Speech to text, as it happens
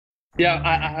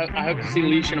Yeah, I hope to see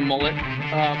Leash in a mullet,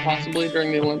 possibly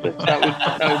during the Olympics. That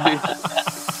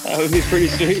would be pretty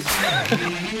sweet.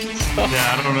 So,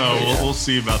 Yeah, I don't know. yeah. We'll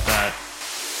see about that.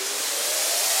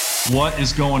 What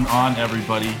is going on,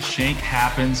 everybody? Shank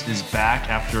Happens is back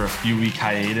after a few week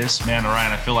hiatus. Man,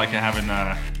 Ryan, I feel like I haven't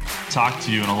talked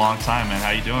to you in a long time, man.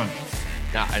 How you doing?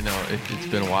 Yeah, I know it's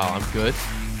been a while. I'm good.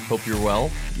 Hope you're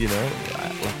well. You know,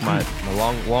 like my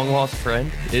long lost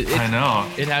friend. I know.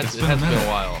 It has been a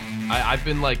while. I've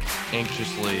been like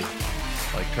anxiously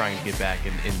like trying to get back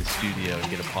in the studio and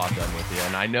get a pod done with you.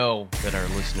 And I know that our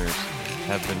listeners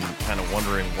have been kind of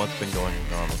wondering what's been going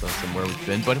on with us and where we've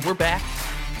been. But we're back.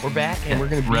 We're back, and we're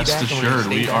going to be Rest back. Rest assured,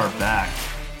 we are back.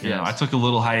 You know, I took a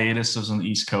little hiatus. I was on the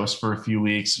East Coast for a few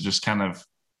weeks. It just kind of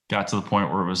got to the point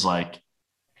where it was like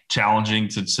challenging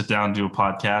to sit down and do a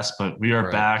podcast, but we are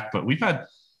back. But we've had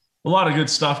a lot of good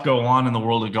stuff go on in the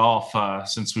world of golf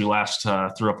since we last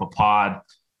threw up a pod.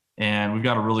 And we've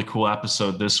got a really cool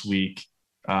episode this week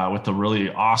with a really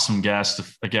awesome guest,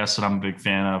 a guest that I'm a big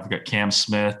fan of. We've got Cam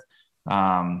Smith.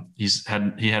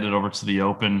 He headed over to the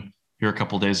Open here a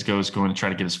couple of days ago. He's going to try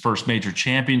to get his first major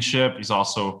championship. He's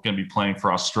also going to be playing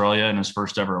for Australia in his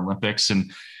first ever Olympics.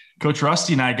 And Coach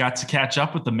Rusty and I got to catch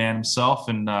up with the man himself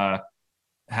and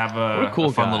have a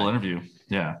fun little interview.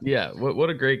 Yeah. Yeah.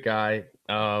 What a great guy.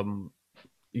 You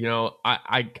know,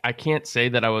 I can't say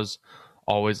that I was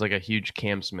always like a huge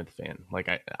Cam Smith fan. Like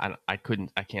I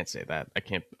can't say that.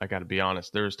 I got to be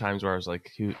honest. There was times where I was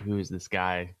like, who is this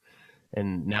guy?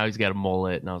 And now he's got a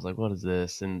mullet, and I was like, what is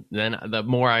this? And then the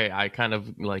more I kind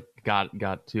of like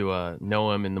got to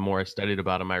know him, and the more I studied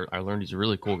about him, I learned he's a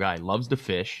really cool guy. Loves to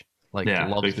fish,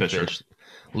 loves to fish.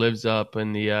 Lives up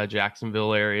in the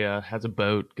Jacksonville area, has a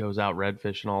boat, goes out red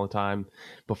fishing all the time.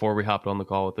 Before we hopped on the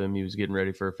call with him, he was getting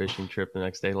ready for a fishing trip the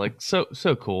next day. Like so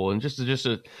cool, and just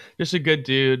a good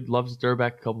dude. Loves to throw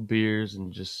back a couple beers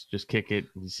and just kick it.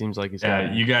 He seems like he's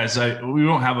you guys. We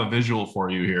won't have a visual for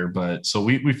you here, but so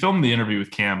we filmed the interview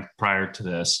with Cam prior to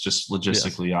this, just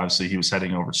logistically. Yes. Obviously, he was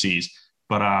heading overseas,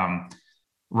 but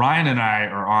Ryan and I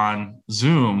are on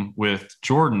Zoom with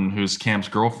Jordan, who's Cam's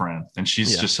girlfriend, and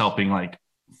she's just helping like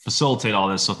facilitate all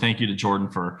this. So thank you to Jordan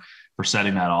for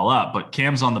setting that all up. But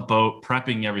Cam's on the boat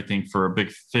prepping everything for a big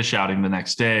fish outing the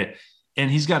next day. And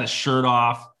he's got his shirt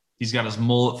off. He's got his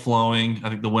mullet flowing. I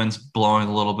think the wind's blowing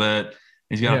a little bit.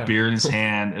 He's got a beer in his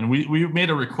hand. And we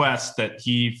made a request that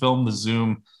he film the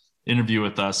Zoom interview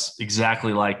with us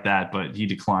exactly like that, but he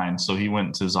declined. So he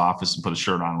went to his office and put a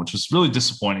shirt on, which was really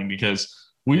disappointing because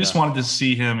we just wanted to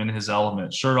see him in his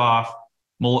element, shirt off,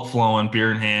 mullet flowing,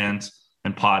 beer in hand,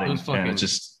 and potting. And it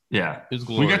just, we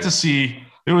got to see,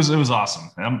 it was awesome.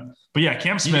 But yeah,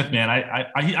 Cam Smith, man,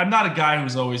 I'm not a guy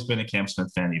who's always been a Cam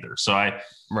Smith fan either. So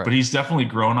but he's definitely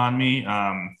grown on me.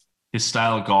 His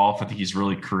style of golf, I think he's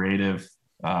really creative,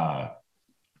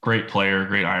 great player,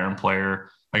 great iron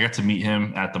player. I got to meet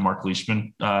him at the Mark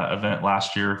Leishman event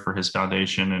last year for his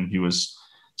foundation. And he was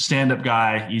stand-up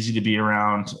guy, easy to be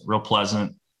around, real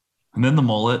pleasant. And then the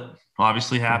mullet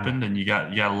obviously happened, and you got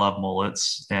to love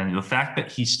mullets. And the fact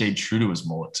that he stayed true to his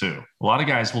mullet too. A lot of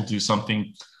guys will do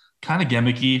something kind of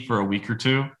gimmicky for a week or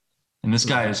two, and this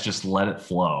guy has just let it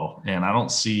flow. And I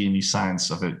don't see any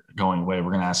signs of it going away. We're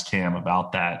going to ask Cam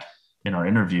about that in our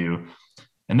interview.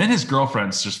 And then his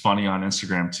girlfriend's just funny on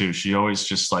Instagram too. She always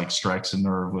just like strikes a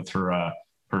nerve with her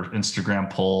Instagram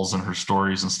polls and her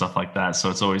stories and stuff like that.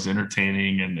 So it's always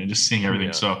entertaining and just seeing everything.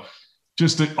 Yeah. So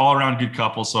just an all-around good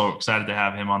couple. So excited to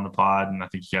have him on the pod. And I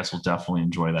think you guys will definitely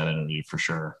enjoy that interview for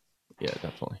sure. Yeah,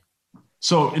 definitely.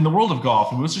 So in the world of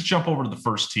golf, let's just jump over to the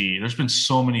first tee. There's been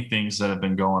so many things that have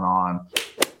been going on,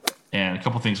 and a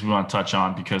couple of things we want to touch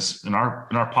on, because in our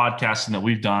podcasting that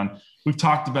we've done, we've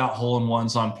talked about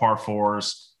hole-in-ones on par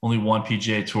fours. Only one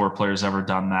PGA Tour player has ever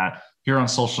done that. Here on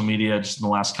social media, just in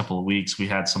the last couple of weeks, we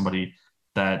had somebody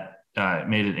that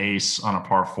made an ace on a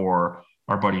par four,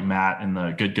 our buddy Matt in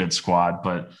the Good squad.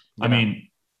 But I mean,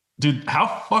 dude, how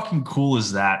fucking cool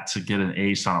is that to get an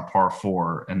ace on a par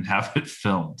four and have it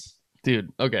filmed?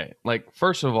 Dude, okay. Like,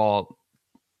 first of all,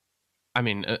 I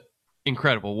mean,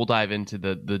 incredible. We'll dive into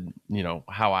the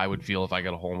how I would feel if I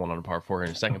got a hole in one on a par four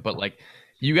in a second. But like,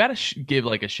 you got to give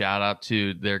like a shout out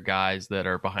to their guys that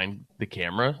are behind the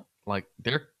camera. Like,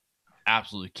 they're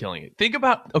absolutely killing it. Think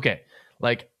about, okay,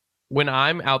 like when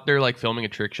I'm out there like filming a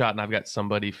trick shot and I've got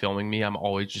somebody filming me, I'm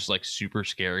always just like super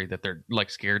scary that they're like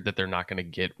scared that they're not going to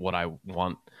get what I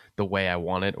want the way I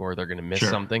want it, or they're going to miss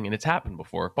something. And it's happened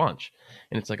before a bunch,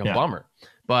 and it's like a bummer.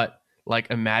 But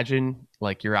like, imagine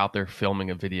like you're out there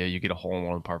filming a video, you get a hole in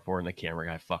one par four and the camera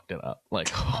guy fucked it up. Like,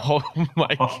 oh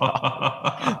my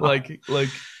God. like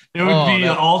It would be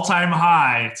an all-time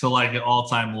high to like an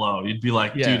all-time low. You'd be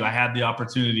like, dude, I had the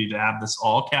opportunity to have this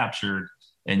all captured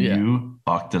and you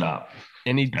fucked it up.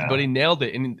 And but he nailed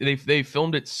it. And they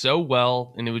filmed it so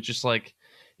well. And it was just like,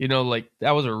 like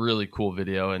that was a really cool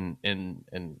video. And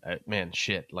man,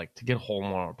 shit, like to get a hole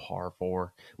on a par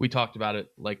 4. We talked about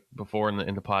it like before in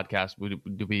the podcast.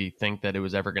 Do we think that it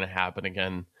was ever going to happen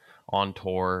again on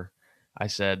tour? I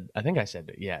think I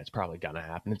said, yeah, it's probably going to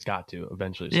happen. It's got to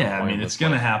eventually. Yeah, I mean, it's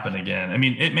going to happen again. I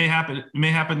mean, it may happen. It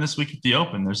may happen this week at the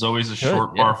Open. There's always a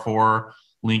short par 4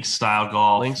 links style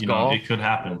golf. It could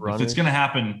happen. If it's going to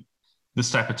happen,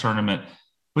 this type of tournament.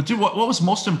 But dude, what was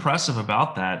most impressive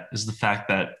about that is the fact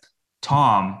that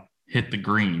Tom hit the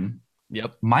green.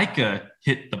 Yep. Micah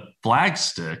hit the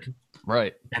flagstick.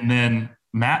 Right. And then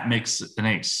Matt makes an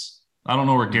ace. I don't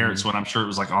know where Garrett's went. I'm sure it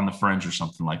was like on the fringe or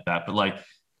something like that. But like,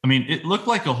 I mean, it looked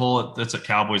like a hole that's at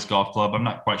Cowboys Golf Club. I'm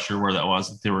not quite sure where that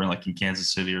was. They were in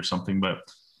Kansas City or something. But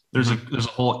there's a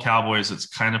hole at Cowboys that's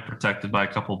kind of protected by a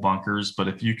couple bunkers. But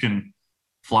if you can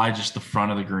fly just the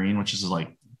front of the green, which is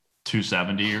like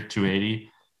 270 or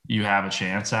 280, you have a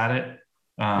chance at it.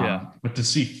 But to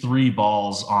see 3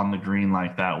 balls on the green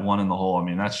like that, one in the hole, I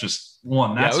mean, that's just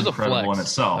one. That's incredible in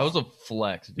itself. That was a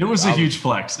flex. Dude. It was a huge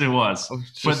flex. It was.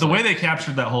 But the way they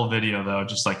captured that whole video, though,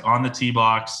 just like on the tee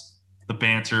box, the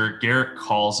banter, Garrett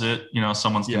calls it,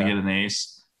 someone's going to get an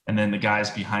ace. And then the guys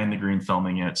behind the green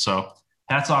filming it. So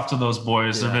hats off to those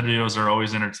boys. Their videos are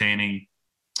always entertaining.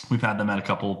 We've had them at a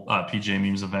couple PGA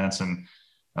Memes events, and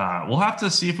we'll have to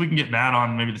see if we can get Matt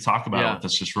on maybe to talk about it with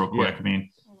us just real quick. I mean,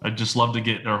 I'd just love to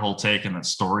get their whole take and that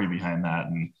story behind that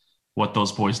and what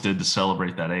those boys did to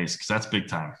celebrate that ace, because that's big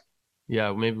time.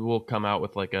 Yeah, maybe we'll come out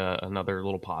with like another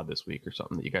little pod this week or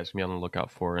something that you guys can be on the lookout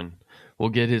for, and we'll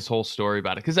get his whole story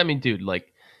about it. Because I mean, dude,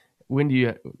 like,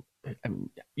 you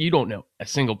don't know a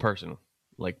single person,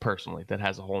 like personally, that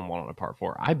has a hole in one on a par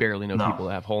 4. I barely know people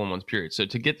that have hole in ones, period. So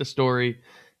to get the story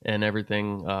and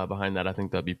everything behind that, I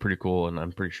think that'd be pretty cool, and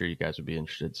I'm pretty sure you guys would be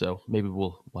interested. So maybe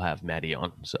we'll have Maddie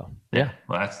on. So yeah,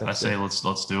 well, I say let's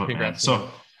do it, Congrats, man.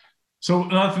 So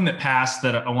another thing that passed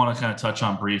that I want to kind of touch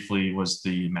on briefly was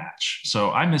the match.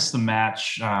 So I missed the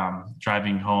match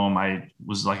driving home.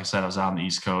 Like I said, I was out on the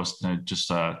East Coast, and I just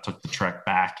took the trek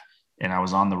back, and I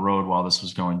was on the road while this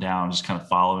was going down, just kind of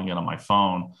following it on my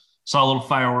phone. Saw a little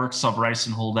fireworks, saw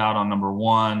Bryson hold out on number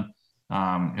 1,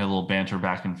 had a little banter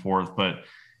back and forth. But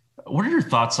what are your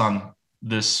thoughts on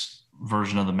this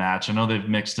version of the match? I know they've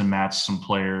mixed and matched some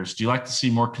players. Do you like to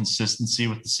see more consistency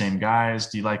with the same guys?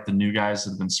 Do you like the new guys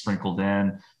that have been sprinkled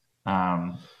in?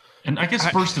 And I guess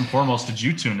first and foremost, did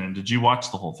you tune in? Did you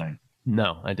watch the whole thing?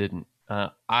 No, I didn't.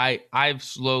 I've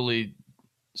slowly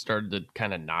started to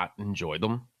kind of not enjoy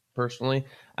them personally.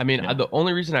 I mean, the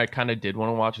only reason I kind of did want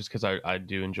to watch is because I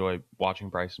do enjoy watching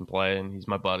Bryson play, and he's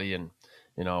my buddy, and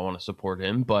I want to support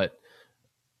him. But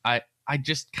I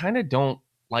just kind of don't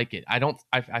like it.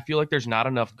 I feel like there's not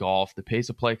enough golf. The pace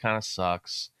of play kind of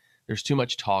sucks. There's too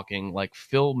much talking. Like,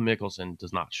 Phil Mickelson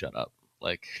does not shut up.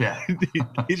 Like,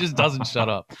 he just doesn't shut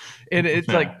up. And it's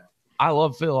like, I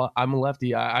love Phil. I'm a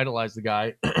lefty. I idolized the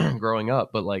guy growing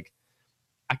up, but like,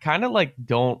 I kind of like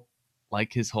don't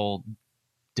like his whole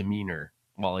demeanor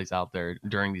while he's out there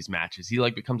during these matches. He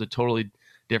like becomes a totally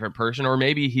different person, or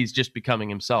maybe he's just becoming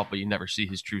himself, but you never see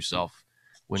his true self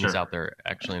when he's out there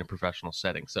actually in a professional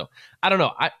setting. So I don't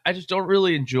know. I just don't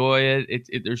really enjoy it.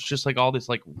 There's just like all this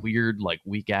like weird, like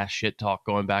weak ass shit talk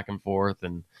going back and forth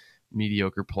and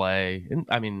mediocre play. And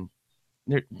I mean,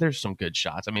 there's some good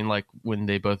shots. I mean, like when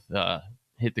they both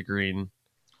hit the green.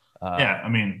 I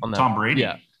mean, Tom Brady.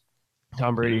 Yeah.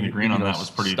 Tom Brady, the green on that was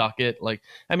pretty stuck it. Like,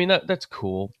 I mean, that's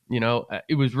cool.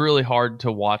 It was really hard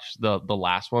to watch the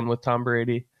last one with Tom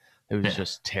Brady. It was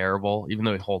just terrible, even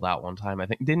though he holed out one time. I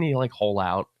think, didn't he like hole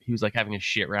out? He was like having a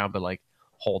shit round, but like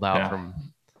hold out from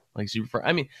like super.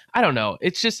 I mean, I don't know.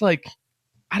 It's just like,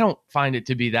 I don't find it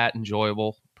to be that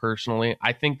enjoyable personally.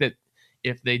 I think that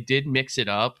if they did mix it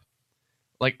up,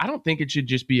 like, I don't think it should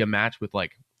just be a match with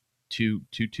like two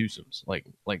twosomes, like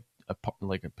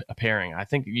a pairing. I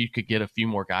think you could get a few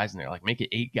more guys in there, like make it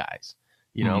 8 guys,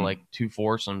 like 2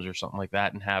 foursomes or something like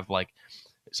that, and have like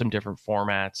some different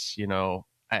formats,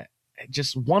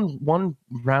 just one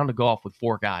round of golf with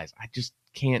 4 guys. I just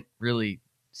can't really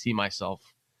see myself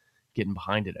getting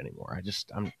behind it anymore. I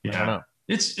don't know.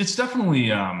 It's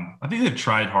definitely I think they've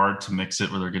tried hard to mix it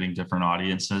where they're getting different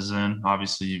audiences in.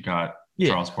 Obviously you got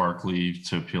Charles Barkley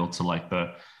to appeal to like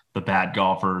the bad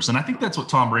golfers. And I think that's what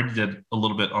Tom Brady did a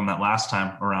little bit on that last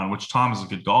time around, which Tom is a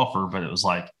good golfer, but it was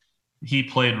like he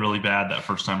played really bad that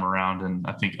first time around. And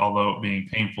I think although it being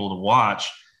painful to watch,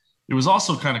 it was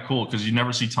also kind of cool because you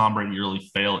never see Tom Brady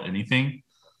really fail at anything.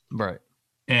 Right.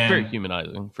 And very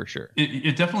humanizing for sure.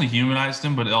 It definitely humanized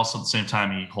him, but also at the same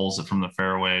time, he holds it from the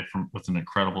fairway with an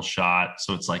incredible shot.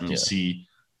 So it's like you see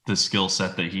the skill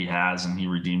set that he has, and he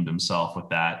redeemed himself with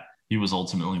that. He was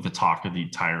ultimately the talk of the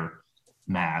entire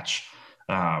match.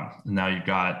 Now you've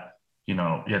got, you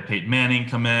had Peyton Manning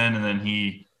come in, and then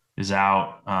he is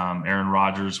out. Aaron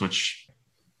Rodgers, which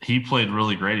he played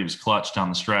really great. He was clutch down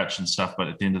the stretch and stuff. But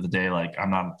at the end of the day, like, I'm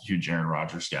not a huge Aaron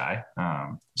Rodgers guy.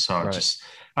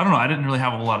 I don't know. I didn't really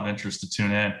have a lot of interest to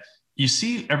tune in. You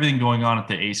see everything going on at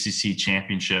the ACC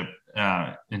championship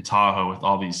in Tahoe with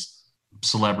all these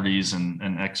celebrities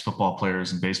and ex-football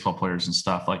players and baseball players and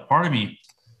stuff. Like, part of me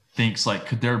thinks, like,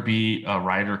 could there be a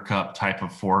Ryder Cup type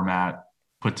of format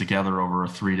put together over a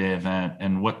 3-day event?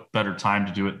 And what better time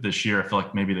to do it this year? I feel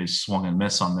like maybe they swung and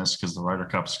missed on this because the Ryder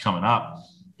Cup's coming up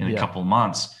in a couple of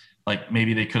months. Like,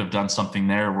 maybe they could have done something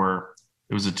there where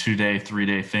it was a 2-day,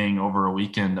 3-day thing over a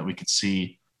weekend that we could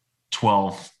see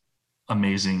 12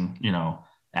 amazing,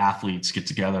 athletes get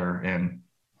together. And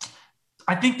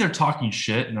I think they're talking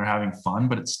shit and they're having fun,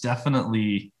 but it's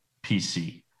definitely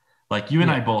PC. Like, you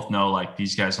and I both know, like,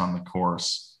 these guys on the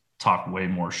course talk way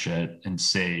more shit and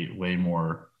say way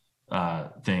more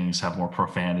things, have more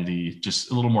profanity,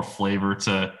 just a little more flavor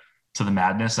to the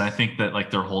madness. And I think that, like,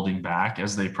 they're holding back,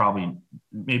 as they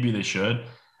maybe they should,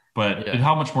 but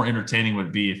how much more entertaining would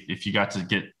it be if you got to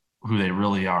get who they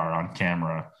really are on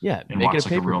camera and watch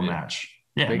like a real match?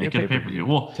 Yeah, make it a pay-per-view.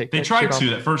 Well, they tried to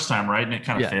that first time, right? And it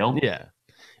kind of failed. Yeah.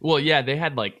 Well, yeah, they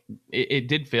had like it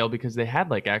did fail because they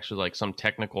had like actually like some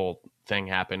technical thing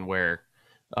happen where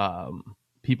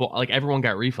people, like, everyone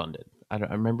got refunded. I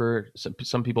remember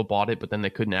some people bought it, but then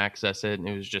they couldn't access it, and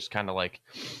it was just kind of like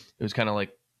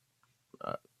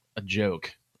a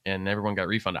joke, and everyone got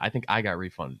refunded. I think I got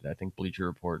refunded. I think Bleacher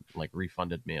Report like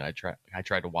refunded me. I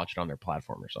tried to watch it on their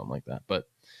platform or something like that. But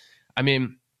I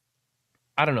mean,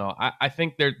 I don't know. I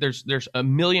think there's a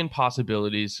million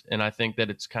possibilities, and I think that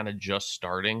it's kind of just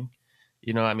starting.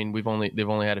 I mean, they've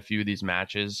only had a few of these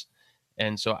matches,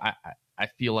 and so I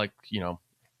feel like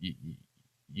you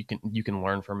can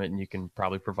learn from it, and you can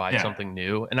probably provide something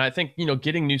new. And I think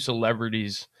getting new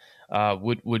celebrities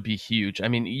would be huge. I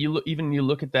mean, you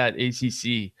look at that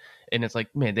ACC, and it's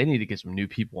like, man, they need to get some new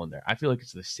people in there. I feel like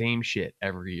it's the same shit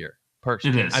every year.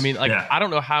 Personally, I mean, like, I don't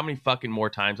know how many fucking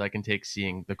more times I can take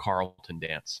seeing the Carlton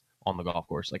dance on the golf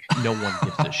course. Like, no one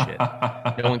gives a shit.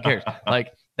 No one cares.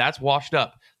 Like, that's washed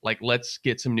up. Like, let's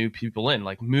get some new people in.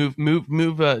 Like, move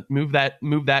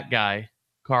that guy,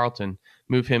 Carlton.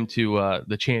 Move him to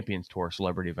the Champions Tour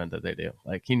celebrity event that they do.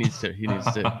 Like, he needs to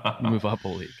move up a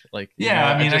league. Like,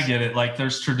 I mean, I get it. Like,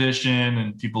 there's tradition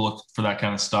and people look for that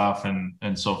kind of stuff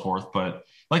and so forth. But,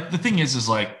 like, the thing is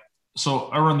like, so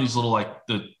I run these little, like,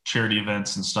 the charity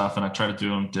events and stuff, and I try to do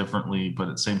them differently, but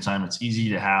at the same time, it's easy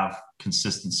to have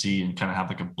consistency and kind of have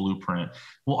like a blueprint.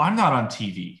 Well, I'm not on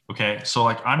TV. Okay. So,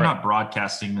 like, I'm not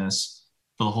broadcasting this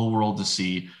for the whole world to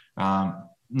see.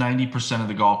 90% of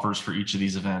the golfers for each of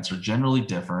these events are generally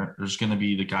different. There's going to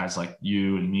be the guys like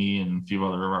you and me and a few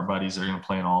other of our buddies that are going to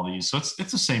play in all these. So it's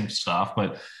the same stuff,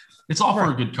 but it's all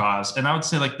for a good cause. And I would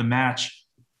say, like, the match,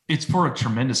 it's for a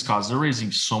tremendous cause. They're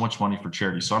raising so much money for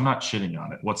charity. So I'm not shitting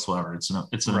on it whatsoever. It's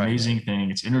an amazing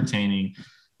thing. It's entertaining.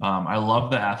 I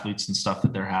love the athletes and stuff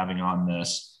that they're having on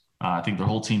this. I think their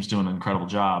whole team's doing an incredible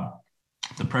job.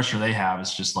 The pressure they have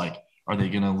is just like, are they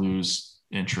going to lose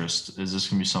interest? Is this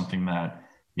going to be something that,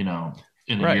 in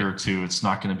a year or two, it's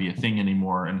not going to be a thing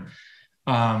anymore? And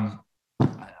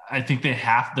I think they're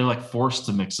like forced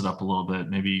to mix it up a little bit,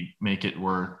 maybe make it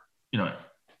where,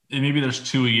 maybe there's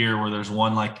 2 a year where there's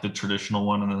one like the traditional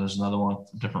one, and then there's another one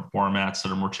with different formats that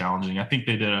are more challenging. I think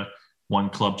they did a one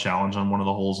club challenge on one of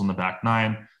the holes in the back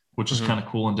nine, which is kind of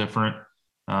cool and different.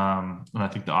 And I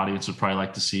think the audience would probably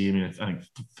like to see. I mean, I think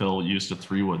Phil used a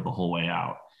 3-wood the whole way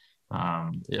out.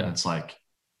 And it's like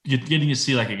getting to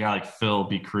see like a guy like Phil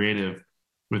be creative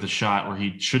with a shot where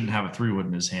he shouldn't have a 3-wood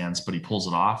in his hands, but he pulls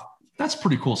it off. That's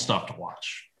pretty cool stuff to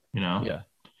watch, Yeah.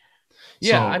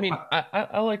 So, I mean,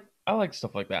 I like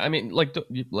stuff like that. I mean, like to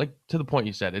the point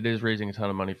you said, it is raising a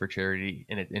ton of money for charity,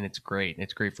 and it's great.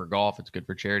 It's great for golf. It's good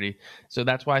for charity. So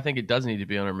that's why I think it does need to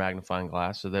be under magnifying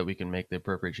glass so that we can make the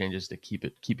appropriate changes to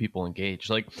keep people engaged.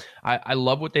 Like, I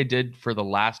love what they did for the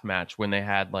last match when they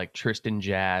had like Tristan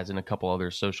Jazz and a couple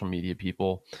other social media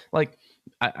people. Like,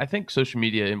 I think social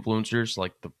media influencers,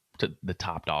 like the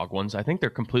top dog ones, I think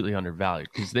they're completely undervalued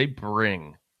because they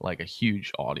bring like a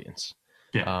huge audience.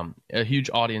 A huge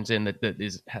audience in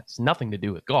that has nothing to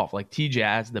do with golf. Like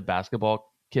T-Jazz, the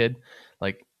basketball kid,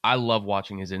 like, I love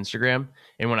watching his Instagram.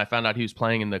 And when I found out he was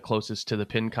playing in the closest to the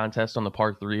pin contest on the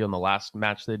par 3 on the last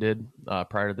match they did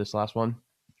prior to this last one,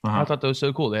 I thought that was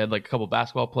so cool. They had like a couple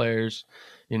basketball players,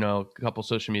 a couple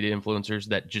social media influencers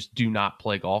that just do not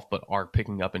play golf but are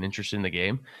picking up an interest in the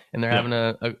game, and they're having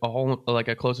a whole like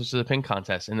a closest to the pin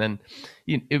contest. And then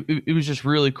it was just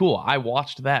really cool. I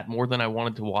watched that more than I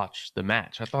wanted to watch the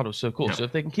match. I thought it was so cool. So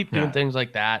if they can keep doing things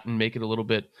like that and make it a little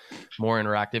bit more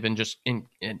interactive and just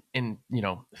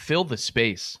fill the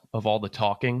space of all the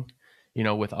talking,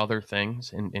 with other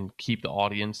things and keep the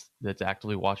audience that's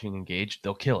actively watching engaged,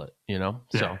 they'll kill it,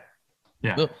 So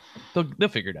they'll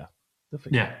figure it out.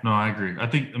 No, I agree.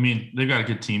 I mean, they've got a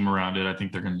good team around it. I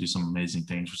think they're going to do some amazing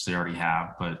things, which they already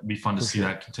have, but it'd be fun to see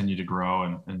that continue to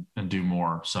grow and do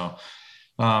more. So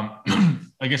I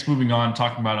guess moving on,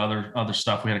 talking about other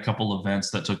stuff, we had a couple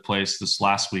events that took place this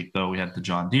last week, though. We had the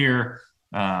John Deere,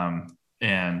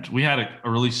 and we had a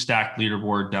really stacked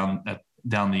leaderboard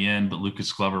down the end, but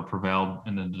Lucas Glover prevailed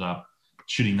and ended up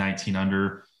shooting 19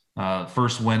 under.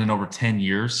 First win in over 10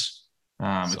 years.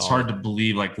 It's hard to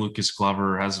believe like Lucas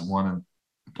Glover hasn't won in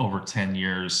over 10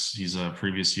 years. He's a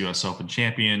previous US Open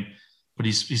champion, but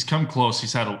he's come close.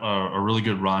 He's had a really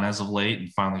good run as of late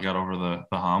and finally got over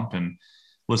the hump. And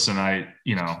listen, I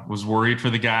was worried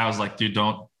for the guy. I was like, dude,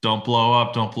 don't blow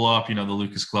up. Don't blow up. The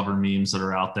Lucas Glover memes that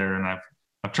are out there. And I've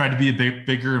tried to be a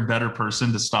bigger and better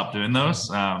person to stop doing those.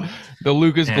 The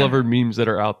Lucas Glover memes that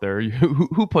are out there,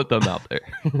 who put them out there?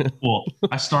 Well,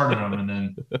 I started them, and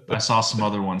then I saw some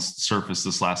other ones surface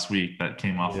this last week that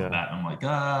came off of that. I'm like,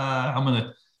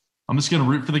 I'm just gonna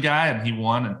root for the guy, and he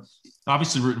won. And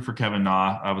obviously rooting for Kevin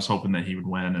Na. I was hoping that he would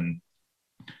win, and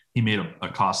he made a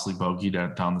costly bogey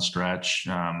down the stretch,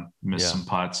 missed some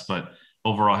putts, but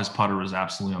overall his putter was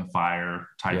absolutely on fire,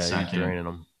 tied second. He's draining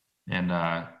them. And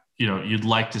you'd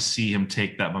like to see him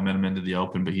take that momentum into the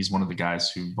Open, but he's one of the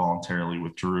guys who voluntarily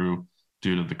withdrew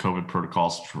due to the COVID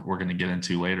protocols, which we're going to get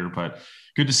into later. But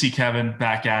good to see Kevin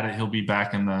back at it. He'll be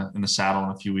back in the saddle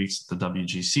in a few weeks at the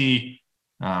WGC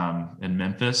in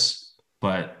Memphis.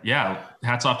 But yeah,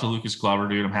 hats off to Lucas Glover,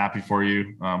 dude. I'm happy for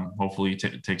you. Hopefully he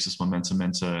takes this momentum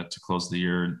into to close the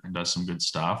year and does some good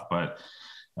stuff. But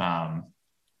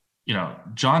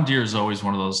John Deere is always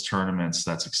one of those tournaments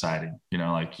that's exciting.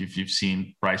 Like if you've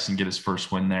seen Bryson get his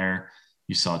first win there,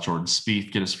 you saw Jordan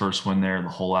Spieth get his first win there, the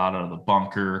hole out of the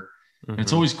bunker. Mm-hmm. And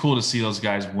it's always cool to see those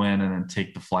guys win and then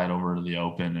take the flight over to the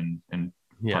Open and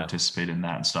participate in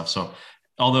that and stuff. So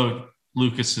although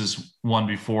Lucas has won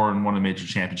before and won a major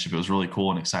championship, it was really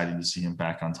cool and exciting to see him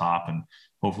back on top. And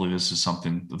hopefully this is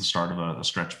something at the start of a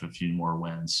stretch of a few more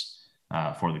wins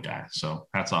for the guy. So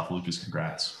hats off, Lucas.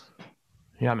 Congrats.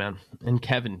 Yeah, man. And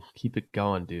Kevin, keep it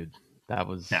going, dude. That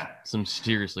was some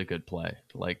seriously good play.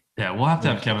 We'll have to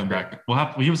have Kevin back.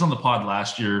 He was on the pod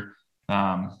last year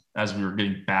as we were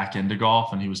getting back into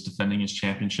golf, and he was defending his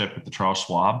championship at the Charles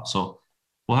Schwab. So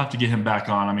we'll have to get him back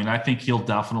on. I mean, I think he'll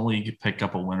definitely pick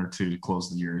up a win or two to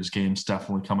close the year. His game's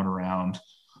definitely coming around.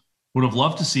 Would have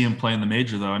loved to see him play in the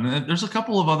major, though. And there's a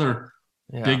couple of other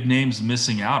big names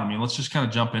missing out. I mean, let's just kind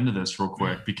of jump into this real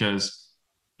quick because –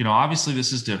 obviously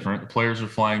this is different. The players are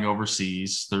flying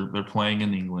overseas. They're playing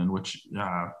in England, which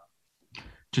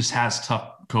just has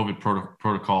tough COVID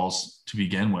protocols to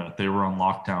begin with. They were on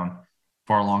lockdown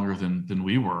far longer than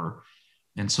we were.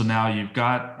 And so now you've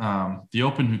got the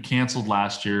Open, who canceled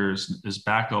last year, is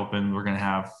back open. We're going to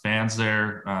have fans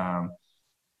there.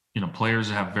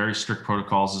 Players have very strict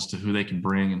protocols as to who they can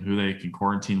bring and who they can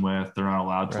quarantine with. They're not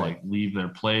allowed to leave their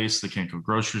place. They can't go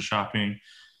grocery shopping.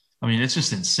 I mean, it's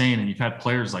just insane. And you've had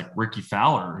players like Ricky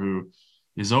Fowler, who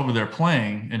is over there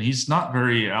playing, and he's not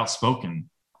very outspoken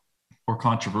or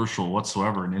controversial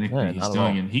whatsoever in anything he's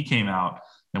doing. And he came out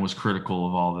and was critical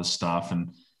of all this stuff. And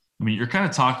I mean, you're kind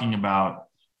of talking about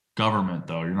government,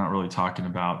 though. You're not really talking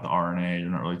about the R&A. You're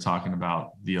not really talking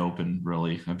about the Open,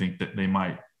 really. I think that they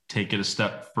might take it a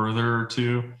step further or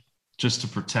two just to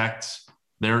protect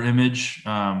their image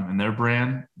and their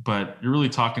brand. But you're really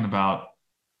talking about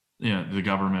the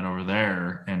government over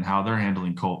there and how they're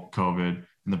handling COVID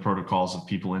and the protocols of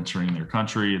people entering their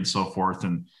country and so forth.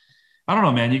 And I don't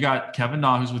know, man, you got Kevin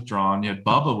Na, who's withdrawn. You had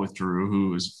Bubba withdrew,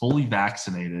 who is fully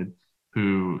vaccinated,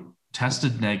 who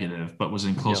tested negative, but was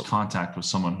in close contact with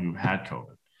someone who had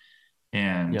COVID.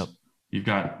 And you've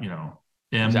got,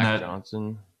 Zach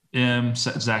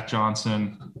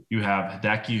Johnson. You have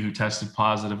Hideki, who tested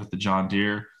positive with the John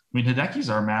Deere. I mean, Hideki's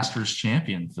our Masters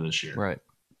champion for this year. Right.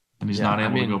 And he's not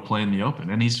able to go play in the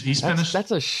Open. And he's finished. That's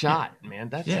a shot, man.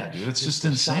 Dude, it's just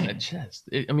insane. Shot at chest.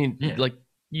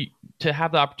 To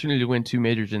have the opportunity to win two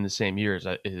majors in the same year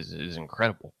is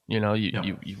incredible. You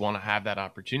want to have that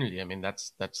opportunity. I mean,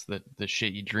 that's the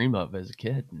shit you dream of as a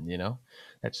kid.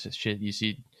 That's the shit you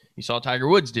saw Tiger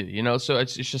Woods do. So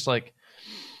it's just like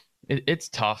It's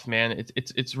tough, man.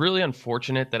 It's really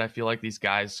unfortunate that I feel like these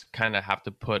guys kind of have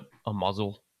to put a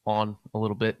muzzle on a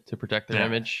little bit to protect their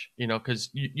image, because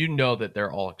you know that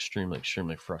they're all extremely,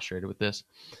 extremely frustrated with this,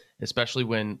 especially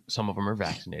when some of them are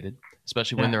vaccinated,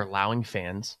 especially when they're allowing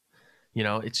fans.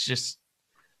 It's just,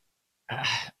 I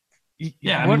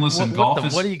mean, listen, golf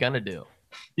is. What are you gonna do?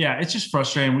 Yeah, it's just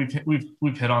frustrating.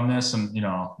 We've hit on this, and we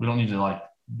don't need to like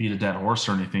beat a dead horse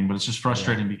or anything, but it's just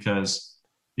frustrating because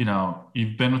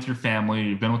you've been with your family,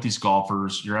 you've been with these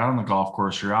golfers, you're out on the golf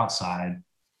course, you're outside.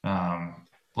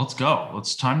 Let's go.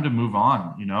 It's time to move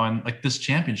on, and like this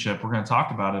championship, we're going to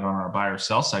talk about it on our buy or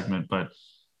sell segment, but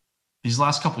these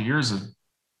last couple of years have,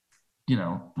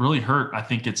 really hurt. I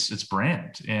think it's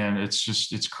brand, and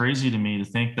it's crazy to me to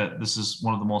think that this is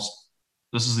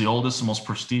the oldest and most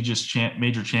prestigious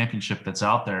major championship that's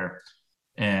out there.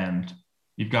 And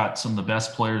you've got some of the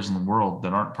best players in the world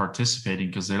that aren't participating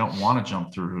because they don't want to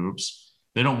jump through hoops.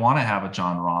 They don't want to have a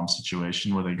Jon Rahm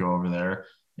situation where they go over there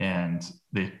and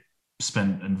they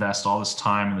invest all this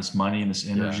time and this money and this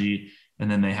energy, and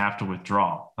then they have to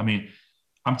withdraw. I mean,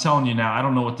 I'm telling you now, I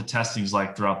don't know what the testing is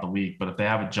like throughout the week, but if they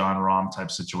have a Jon Rahm type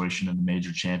situation in the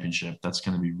major championship, that's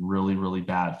going to be really, really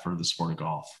bad for the sport of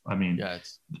golf. I mean,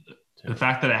 the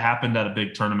fact that it happened at a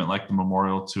big tournament like the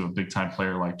Memorial to a big time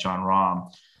player like Jon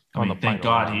Rahm, thank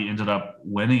God he ended up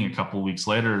winning a couple of weeks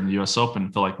later in the U.S. Open.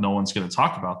 I feel like no one's going to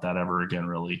talk about that ever again,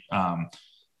 really.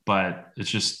 But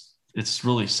it's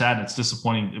really sad. It's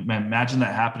disappointing. Man, imagine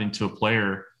that happening to a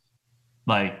player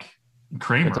like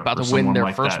Kramer. It's about to win their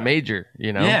like first major,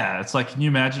 Yeah, it's like, can you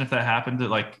imagine if that happened to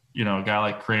a guy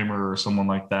like Kramer or someone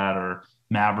like that, or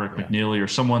Maverick McNeely or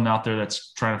someone out there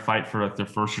that's trying to fight for their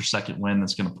first or second win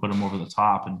that's going to put them over the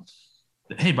top.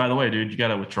 And hey, by the way, dude, you got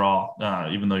to withdraw,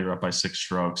 even though you're up by 6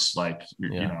 strokes. Like,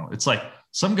 it's like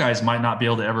some guys might not be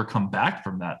able to ever come back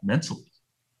from that mentally.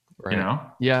 Right.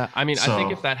 Yeah. I mean, I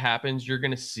think if that happens, you're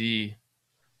going to see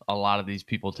a lot of these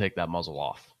people take that muzzle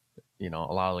off, a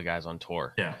lot of the guys on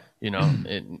tour. Yeah.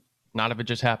 Not if it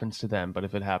just happens to them, but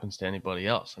if it happens to anybody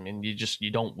else. I mean,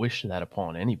 you don't wish that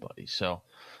upon anybody. So,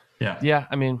 yeah.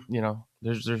 I mean,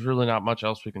 there's really not much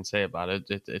else we can say about it.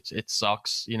 It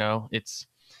sucks.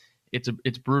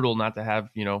 It's brutal not to have,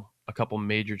 a couple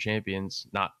major champions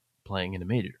not playing in a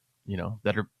major,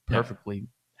 that are perfectly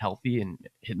healthy and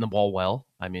hitting the ball well.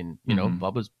 I mean,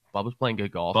 Bubba's playing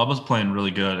good golf. Bubba's playing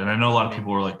really good. And I know a lot of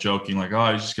people were like joking, like,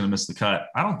 oh, he's just going to miss the cut.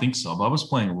 I don't think so. Bubba's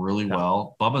playing really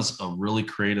well. Bubba's a really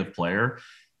creative player.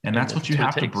 And that's what you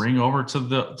have to bring over to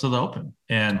the Open.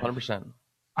 And 100%.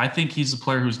 I think he's a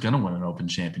player who's going to win an Open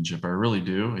championship. I really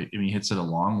do. I mean, he hits it a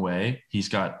long way. He's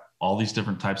got all these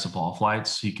different types of ball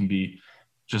flights. He can be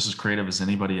just as creative as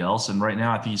anybody else. And right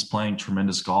now, I think he's playing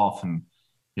tremendous golf. And,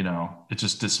 it's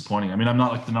just disappointing. I mean, I'm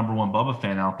not like the number one Bubba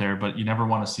fan out there, but you never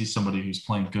want to see somebody who's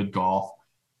playing good golf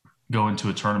go into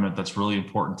a tournament that's really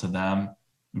important to them,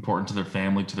 important to their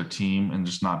family, to their team, and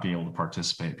just not be able to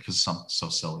participate because it's something so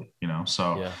silly,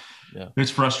 So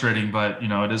it's frustrating, but,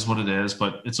 it is what it is.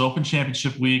 But it's Open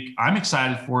Championship week. I'm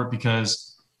excited for it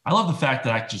because I love the fact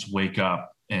that I can just wake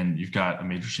up and you've got a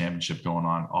major championship going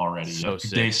on already. So the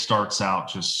day starts out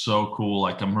just so cool.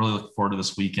 Like, I'm really looking forward to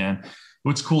this weekend.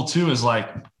 What's cool too is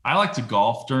like, I like to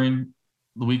golf during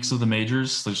the weeks of the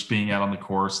majors, just being out on the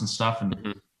course and stuff. And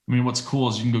I mean, what's cool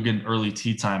is you can go get an early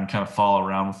tee time and kind of follow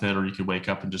around with it, or you could wake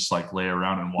up and just like lay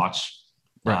around and watch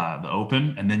the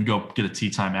Open and then go get a tee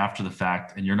time after the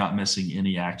fact. And you're not missing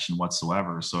any action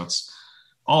whatsoever. So it's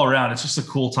all around. It's just a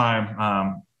cool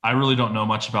time. I really don't know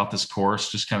much about this course,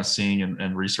 just kind of seeing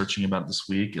and researching about it this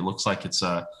week. It looks like it's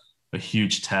a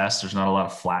huge test. There's not a lot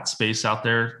of flat space out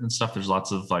there and stuff. There's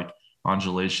lots of like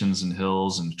undulations and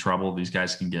hills and trouble these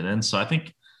guys can get in. So I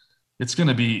think it's going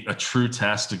to be a true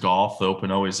test to golf. The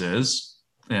Open always is.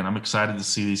 And I'm excited to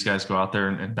see these guys go out there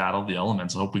and battle the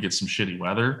elements. I hope we get some shitty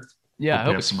weather. Yeah, I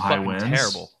hope it's some high winds.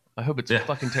 Terrible. I hope it's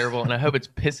fucking terrible, and I hope it's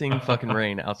pissing fucking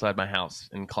rain outside my house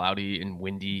and cloudy and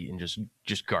windy and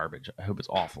just garbage. I hope it's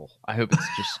awful. I hope it's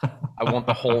just. I want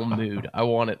the whole mood. I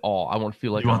want it all. I want to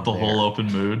feel like you want the whole Open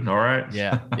mood. All right.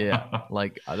 Yeah.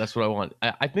 Like that's what I want.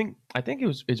 I think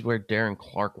it's where Darren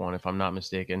Clark won, if I'm not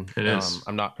mistaken. It is.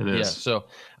 I'm not. It is. Yeah. So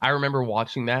I remember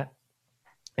watching that,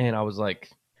 and I was like,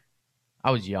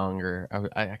 I was younger.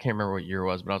 I can't remember what year it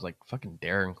was, but I was like, fucking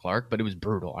Darren Clark. But it was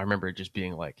brutal. I remember it just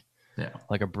being like. Yeah,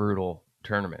 like a brutal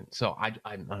tournament. So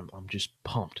I'm just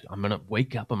pumped. I'm gonna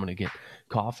wake up. I'm gonna get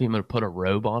coffee. I'm gonna put a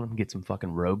robe on. I'm gonna get some fucking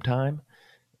robe time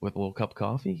with a little cup of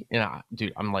coffee. And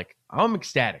I'm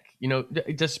ecstatic.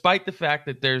 Despite the fact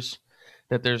that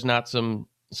there's not some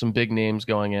big names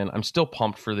going in, I'm still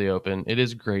pumped for the Open. It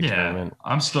is a great tournament.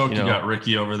 I'm stoked. You got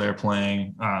Ricky over there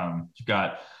playing. You've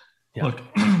got Yeah. Look,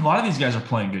 a lot of these guys are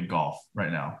playing good golf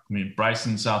right now. I mean,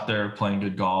 Bryson's out there playing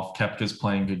good golf. Koepka's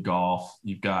playing good golf.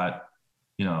 You've got,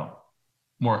 you know,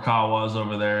 Morikawa's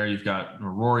over there. You've got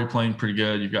Rory playing pretty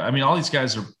good. You've got, I mean, all these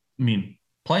guys are, I mean,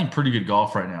 playing pretty good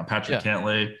golf right now. Patrick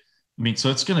Cantlay. I mean,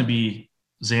 so it's going to be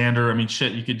Xander. I mean,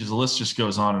 shit, you could just, the list just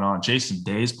goes on and on. Jason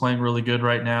Day's playing really good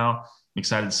right now. I'm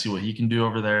excited to see what he can do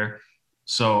over there.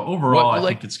 So overall, I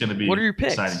think it's going to be an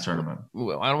exciting tournament.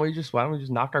 Why don't we just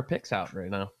knock our picks out right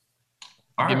now?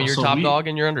 All Give me your top dog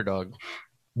and your underdog.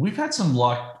 We've had some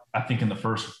luck, I think, in the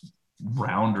first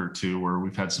round or two where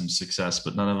we've had some success,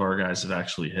 but none of our guys have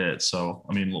actually hit. So,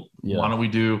 I mean, why don't we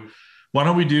do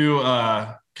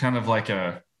kind of like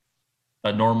a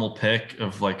normal pick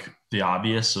of like the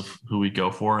obvious of who we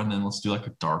go for, and then let's do like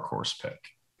a dark horse pick.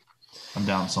 I'm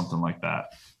down something like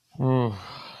that.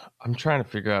 I'm trying to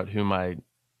figure out who my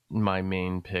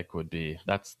main pick would be.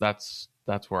 That's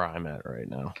where I'm at right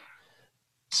now.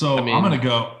 So I mean, I'm gonna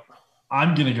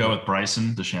go with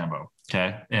Bryson DeChambeau.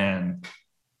 Okay. And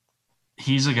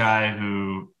he's a guy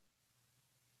who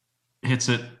hits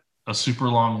it a super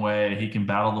long way. He can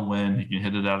battle the wind. He can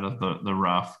hit it out of the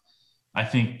rough. I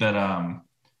think that I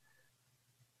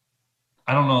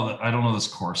don't know this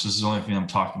course. This is the only thing I'm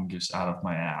talking just out of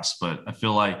my ass, but I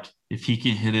feel like if he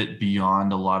can hit it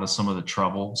beyond a lot of some of the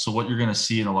trouble. So what you're going to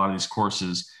see in a lot of these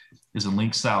courses is in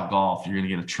link style golf, you're going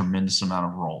to get a tremendous amount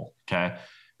of roll. Okay.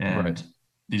 And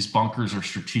these bunkers are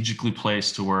strategically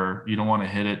placed to where you don't want to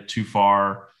hit it too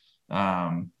far.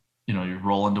 You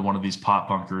roll into one of these pot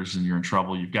bunkers and you're in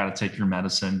trouble. You've got to take your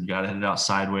medicine. You got to hit it out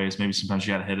sideways. Maybe sometimes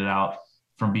you got to hit it out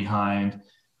from behind.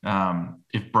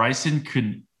 If Bryson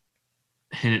could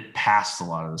hit it past a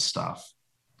lot of this stuff,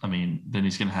 I mean, then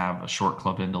he's going to have a short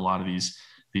club into a lot of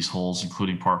these holes,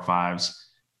 including par fives.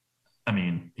 I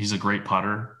mean, he's a great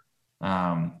putter.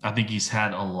 I think he's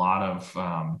had a lot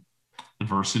of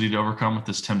adversity to overcome with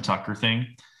this Tim Tucker thing.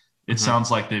 It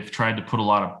sounds like they've tried to put a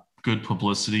lot of good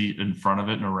publicity in front of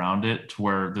it and around it to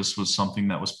where this was something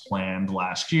that was planned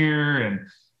last year.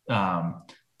 And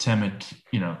Tim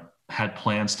had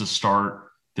plans to start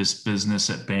this business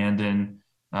at Bandon,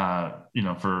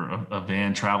 for a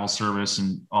van travel service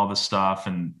and all this stuff.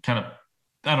 And kind of,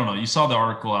 I don't know, you saw the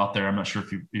article out there. I'm not sure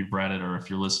if you've read it or if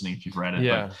you're listening, if you've read it,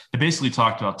 but it basically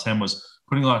talked about Tim was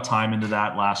putting a lot of time into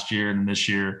that last year. And this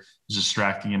year was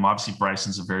distracting him. Obviously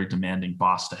Bryson's a very demanding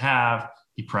boss to have.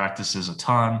 He practices a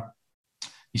ton.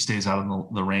 He stays out in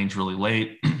the range really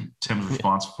late. Tim's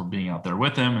responsible for being out there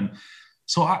with him. And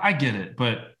so I get it,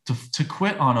 but to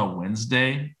quit on a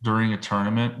Wednesday during a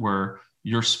tournament where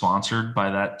you're sponsored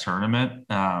by that tournament,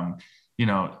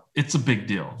 it's a big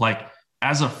deal. Like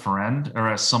as a friend or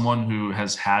as someone who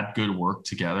has had good work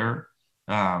together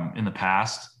in the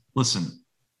past, listen,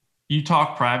 you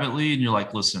talk privately and you're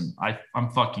like, listen, I'm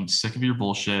fucking sick of your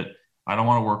bullshit. I don't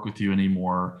want to work with you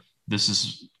anymore.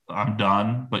 I'm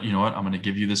done, but you know what? I'm going to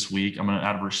give you this week. I'm going to,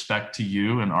 out of respect to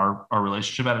you and our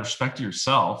relationship, out of respect to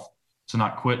yourself, to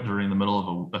not quit during the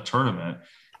middle of a tournament,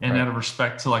 and out of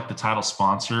respect to like the title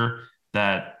sponsor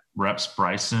that reps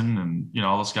Bryson and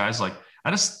all those guys. Like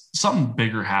something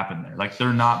bigger happened there. Like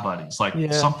they're not buddies.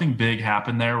 Like something big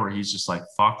happened there where he's just like,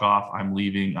 fuck off. I'm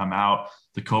leaving. I'm out.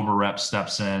 The Cobra rep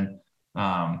steps in,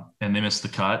 and they missed the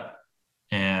cut.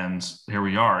 And here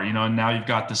we are, and now you've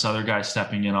got this other guy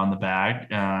stepping in on the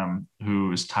bag,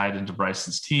 who is tied into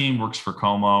Bryson's team, works for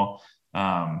Como,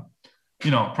 probably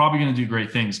going to do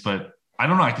great things, but I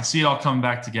don't know. I can see it all coming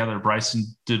back together. Bryson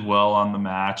did well on the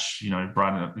match. He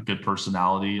brought in a good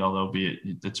personality, although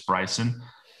it's Bryson.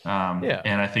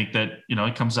 And I think that,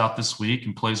 he comes out this week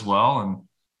and plays well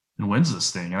and wins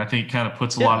this thing. And I think it kind of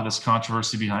puts a lot of this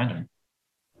controversy behind him.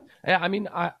 Yeah. I mean,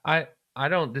 I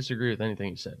don't disagree with anything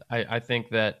you said. I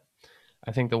think the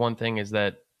one thing is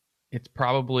that it's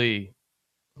probably,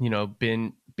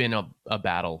 been a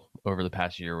battle over the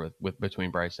past year with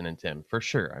between Bryson and Tim for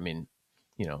sure. I mean,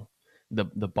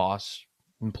 the boss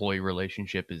employee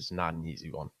relationship is not an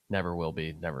easy one. Never will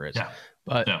be, never is. Yeah.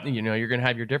 But you're going to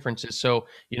have your differences. So,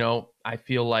 I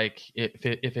feel like if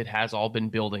it has all been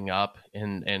building up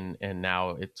and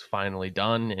now it's finally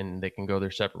done and they can go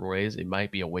their separate ways, it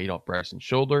might be a weight off Bryson's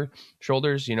shoulders.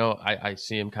 I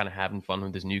see him kind of having fun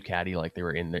with his new caddy, like they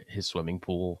were in his swimming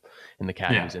pool and the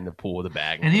caddy was in the pool with the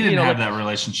bag. And he didn't have that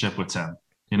relationship with Tim,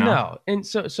 No. And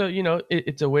so,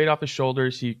 it's a weight off his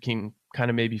shoulders. He can kind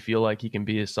of maybe feel like he can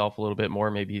be himself a little bit more.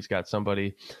 Maybe he's got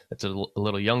somebody that's a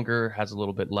little younger, has a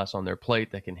little bit less on their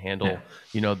plate that can handle,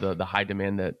 the high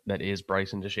demand that is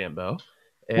Bryson DeChambeau.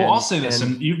 Well, I'll say this,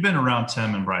 and you've been around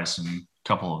Tim and Bryson a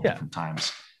couple of different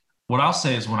times. What I'll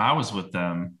say is when I was with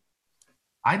them,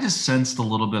 I just sensed a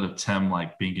little bit of Tim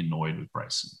like being annoyed with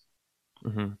Bryson.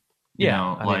 Yeah,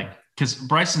 I mean, because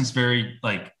Bryson's very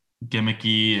like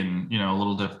gimmicky and a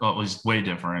little different. Well, he's way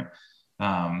different,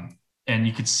 and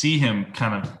you could see him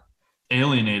kind of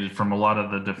alienated from a lot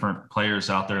of the different players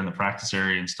out there in the practice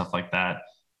area and stuff like that.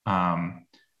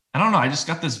 I don't know. I just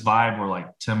got this vibe where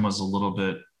like Tim was a little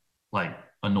bit like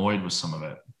annoyed with some of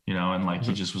it, and like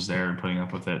he just was there and putting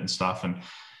up with it and stuff. And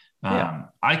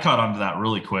I caught on to that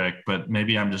really quick, but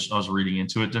maybe I was reading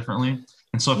into it differently.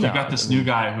 And so if you've got this new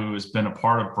guy who has been a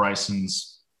part of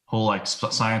Bryson's whole like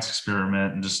science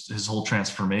experiment and just his whole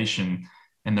transformation,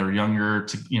 and they're younger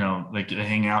they can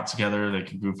hang out together, they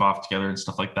can goof off together and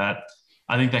stuff like that.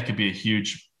 I think that could be a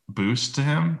huge boost to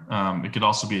him. It could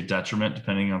also be a detriment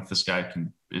depending on if this guy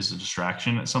is a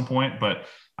distraction at some point, but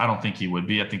I don't think he would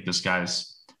be. I think this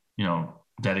guy's,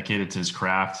 dedicated to his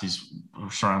craft. He's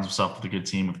surrounds himself with a good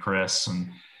team with Chris.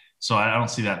 And so I don't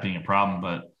see that being a problem,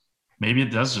 but maybe it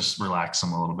does just relax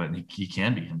him a little bit and he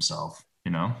can be himself,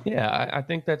 Yeah, I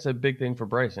think that's a big thing for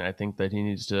Bryson. I think that he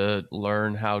needs to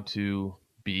learn how to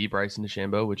be Bryson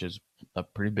DeChambeau, which is a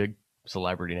pretty big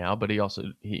celebrity now, but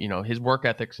his work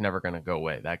ethic's never going to go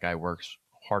away. That guy works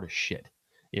hard as shit,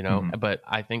 but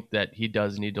I think that he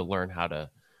does need to learn how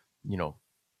to,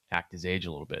 act his age a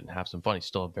little bit and have some fun. He's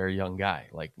still a very young guy.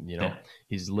 Like,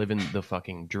 he's living the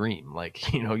fucking dream.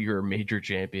 Like, you're a major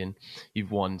champion.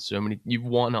 You've won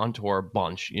on tour a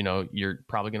bunch, you're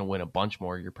probably going to win a bunch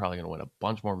more. You're probably going to win a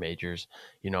bunch more majors,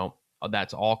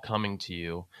 that's all coming to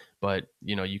you, but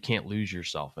you can't lose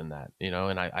yourself in that,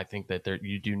 and I think that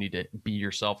you do need to be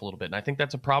yourself a little bit. And I think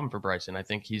that's a problem for Bryson. I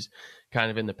think he's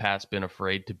kind of in the past been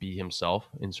afraid to be himself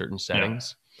in certain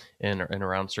settings and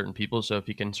around certain people. So if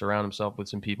he can surround himself with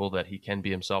some people that he can be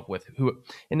himself with,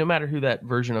 and no matter who that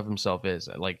version of himself is,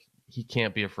 like, he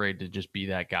can't be afraid to just be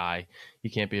that guy. He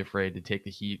can't be afraid to take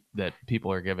the heat that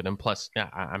people are giving him. Plus,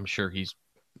 I'm sure he's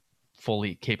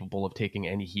fully capable of taking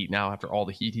any heat now after all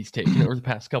the heat he's taken over the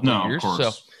past couple of years. Of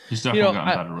course. So he's definitely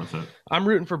gotten better with it. I'm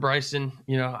rooting for Bryson.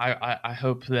 I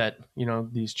hope that,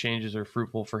 these changes are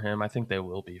fruitful for him. I think they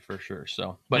will be for sure.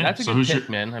 So, but that's a good pick,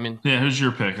 man. I mean, who's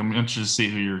your pick? I'm interested to see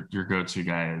who your go-to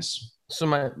guy is. So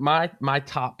my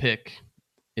top pick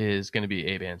is going to be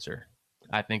Abe Answer.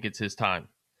 I think it's his time.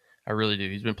 I really do.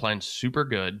 He's been playing super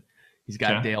good. He's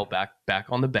got Dale back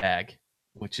on the bag,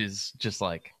 which is just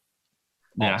like,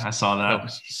 yeah, awesome. I saw that. I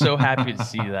was so happy to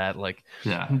see that. Like,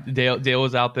 Dale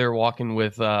was out there walking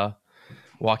with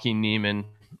Joaquin Neiman,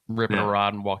 ripping a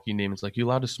rod, and Joaquin Neiman's like, "You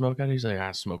allowed to smoke out?" He's like,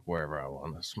 "I smoke wherever I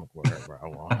want. I smoke wherever I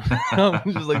want."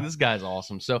 I'm just like, this guy's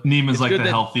awesome. So Neiman's like the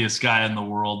healthiest guy in the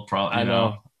world. Probably, I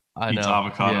know. Eats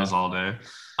avocados all day.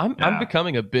 I'm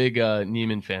becoming a big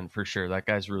Neiman fan for sure. That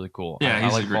guy's really cool. Yeah, I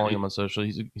like following him on social.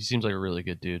 He seems like a really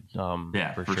good dude.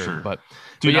 For sure. But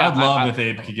I'd love if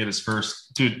Abe could get his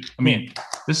first. Dude, I mean,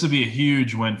 this would be a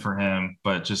huge win for him.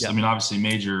 But I mean, obviously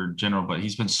major general, but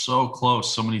he's been so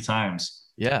close so many times.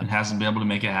 Yeah, and hasn't been able to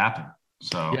make it happen.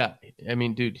 So yeah, I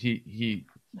mean, dude, he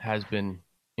has been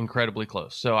incredibly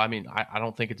close. So I mean, I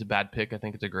don't think it's a bad pick. I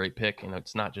think it's a great pick, and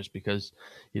it's not just because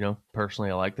personally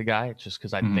I like the guy. It's just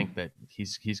because I think that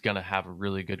he's gonna have a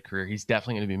really good career. He's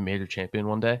definitely gonna be a major champion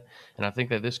one day, and I think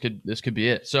that this could be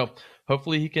it. So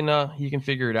hopefully he can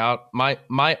figure it out. My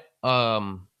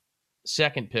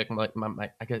second pick,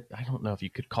 I don't know if you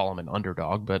could call him an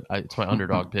underdog, but it's my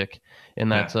underdog pick,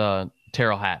 and that's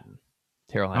Tyrrell Hatton.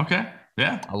 Okay.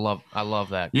 Yeah. I love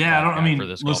that.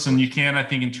 Yeah. Listen, you can, I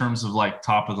think in terms of like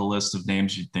top of the list of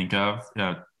names you'd think of,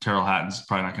 Tyrrell Hatton's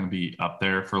probably not going to be up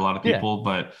there for a lot of people,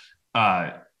 but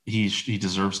he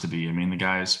deserves to be. I mean, the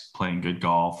guy's playing good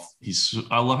golf.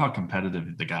 I love how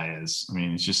competitive the guy is. I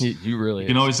mean, it's just, you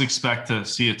can always expect to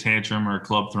see a tantrum or a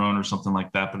club thrown or something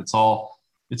like that, but it's all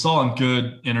in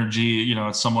good energy.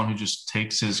 It's someone who just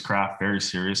takes his craft very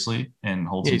seriously and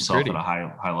holds himself gritty at a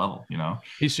high level.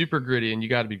 He's super gritty, and you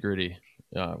got to be gritty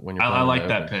when you're. I like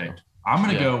that pick. So. I'm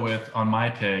going to go with on my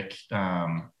pick.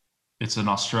 It's an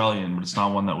Australian, but it's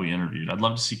not one that we interviewed. I'd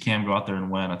love to see Cam go out there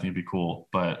and win. I think it'd be cool,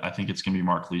 but I think it's going to be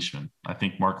Mark Leishman. I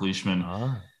think Mark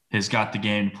Leishman has got the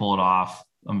game to pull it off.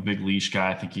 I'm a big Leash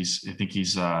guy. I think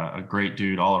he's a great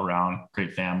dude all around,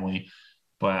 great family.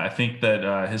 But I think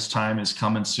that his time is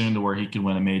coming soon to where he can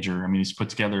win a major. I mean, he's put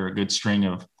together a good string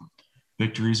of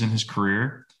victories in his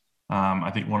career.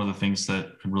 I think one of the things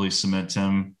that could really cement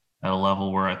him at a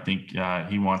level where I think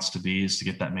he wants to be is to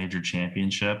get that major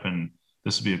championship. And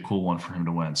this would be a cool one for him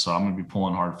to win. So I'm going to be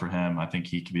pulling hard for him. I think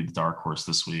he could be the dark horse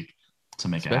this week to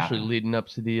make it happen. Especially leading up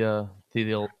to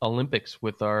the Olympics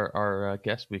with our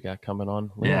guest we got coming on.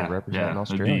 Representing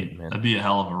Australia, man. That'd be a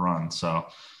hell of a run. So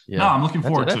no, I'm looking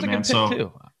forward to it, man. So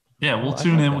too. Yeah, we'll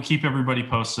tune in. We'll keep everybody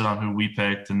posted on who we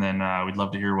picked, and then we'd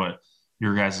love to hear what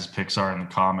your guys' picks are in the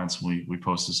comments. We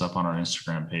post this up on our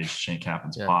Instagram page, Shank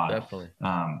Happens Pod. Definitely.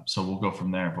 So we'll go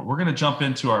from there. But we're going to jump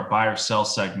into our buy or sell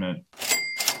segment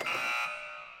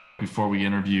before we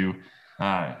interview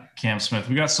Cam Smith.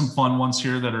 We got some fun ones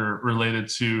here that are related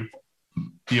to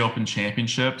the Open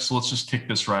Championship. So let's just kick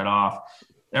this right off.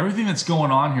 Everything that's going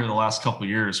on here the last couple of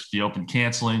years, the Open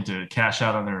canceling to cash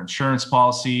out on their insurance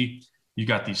policy. You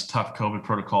got these tough COVID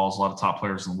protocols, a lot of top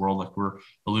players in the world, like we're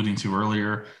alluding to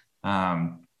earlier,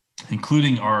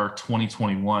 including our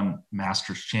 2021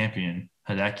 Masters champion,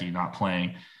 Hideki, not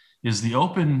playing. Is the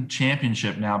Open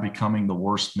Championship now becoming the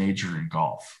worst major in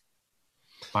golf?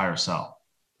 Buy or sell?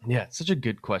 Yeah, it's such a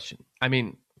good question. I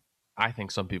mean, I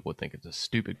think some people would think it's a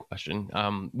stupid question.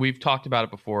 We've talked about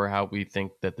it before, how we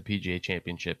think that the PGA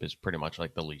Championship is pretty much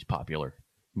like the least popular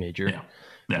major,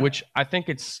 which I think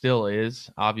it still is.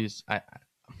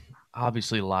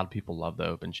 Obviously, a lot of people love the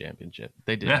Open Championship.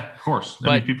 They do. Yeah, of course.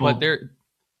 But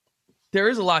there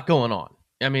is a lot going on.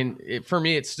 I mean, for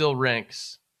me, it still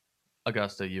ranks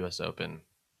Augusta, U.S. Open,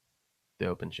 the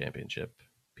Open Championship,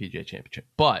 PGA Championship.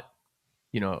 But,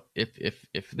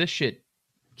 if this shit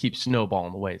keeps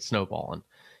snowballing the way it's snowballing,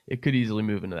 it could easily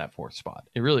move into that fourth spot.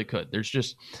 It really could. There's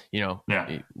just,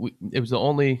 it was the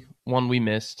only one we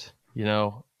missed,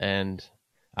 and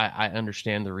I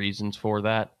understand the reasons for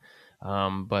that.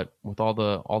 But with all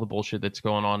the bullshit that's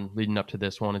going on leading up to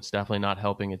this one, it's definitely not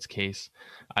helping its case.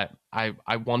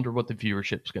 I wonder what the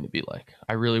viewership is going to be like.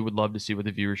 I really would love to see what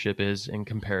the viewership is in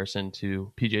comparison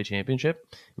to PGA Championship.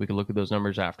 We could look at those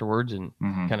numbers afterwards and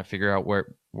kind of figure out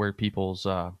where people's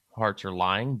hearts are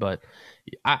lying. But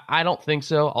I don't think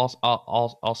so.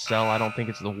 I'll sell. I don't think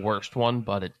it's the worst one,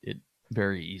 but it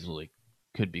very easily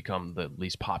could become the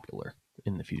least popular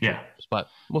in the future. Yeah. But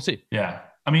we'll see. Yeah.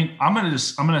 I mean, I'm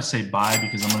gonna say buy,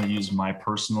 because I'm gonna use my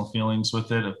personal feelings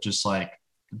with it of just like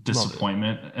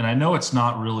disappointment. And I know it's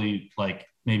not really like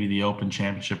maybe the Open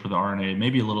Championship or the R&A,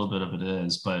 maybe a little bit of it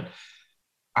is, but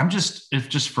it's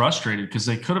just frustrated because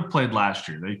they could have played last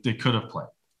year. They could have played,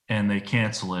 and they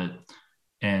cancel it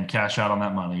and cash out on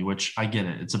that money, which I get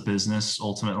it. It's a business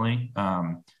ultimately.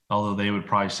 Although they would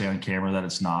probably say on camera that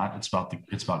it's not. It's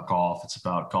about golf. It's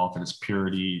about golf in its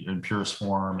purity and purest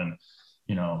form and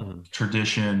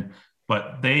tradition.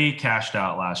 But they cashed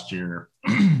out last year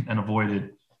and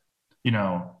avoided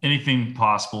anything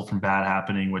possible from bad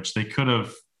happening, which they could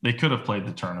have played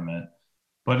the tournament.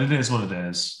 But it is what it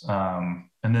is. And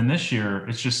then this year,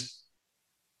 it's just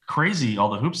crazy all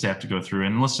the hoops they have to go through.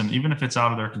 And listen, even if it's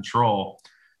out of their control,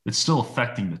 it's still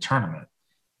affecting the tournament.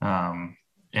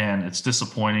 And it's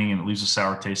disappointing, and it leaves a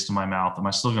sour taste in my mouth. Am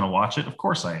I still going to watch it? Of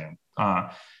course I am.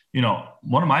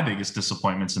 One of my biggest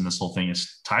disappointments in this whole thing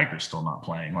is Tiger still not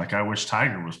playing. Like, I wish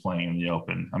Tiger was playing in the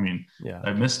Open. I mean,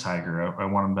 I miss Tiger. I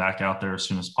want him back out there as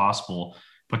soon as possible.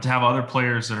 But to have other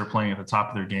players that are playing at the top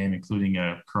of their game, including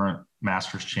a current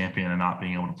Masters champion, and not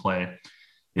being able to play,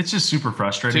 it's just super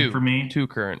frustrating for me. Two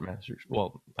current Masters.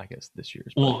 Well, I guess this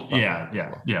year's. Well,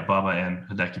 Bubba and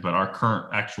Hideki, but our current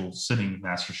actual sitting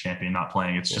Masters champion not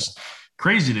playing. It's just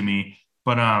crazy to me.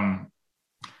 But I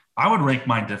would rank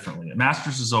mine differently.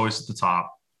 Masters is always at the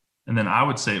top, and then I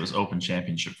would say it was Open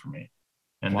Championship for me,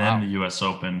 and then the U.S.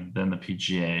 Open, then the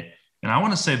PGA, and I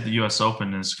want to say the U.S.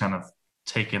 Open is kind of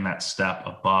taking that step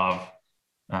above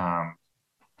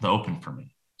the Open for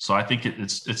me. So I think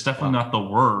it's definitely not the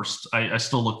worst. I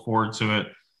still look forward to it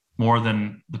more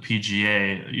than the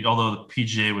PGA, although the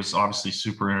PGA was obviously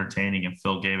super entertaining and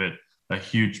Phil gave it a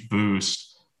huge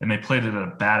boost, and they played it at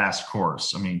a badass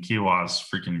course. I mean, Kiowa's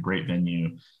freaking great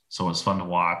venue, so it was fun to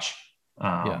watch.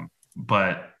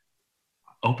 But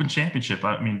Open Championship,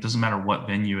 I mean, it doesn't matter what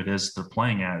venue it is they're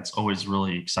playing at. It's always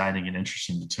really exciting and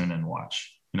interesting to tune in and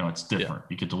watch. It's different.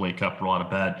 You get to wake up, roll out of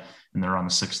bed, and they're on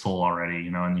the sixth hole already,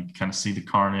 and you kind of see the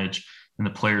carnage and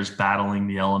the players battling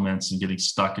the elements and getting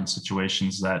stuck in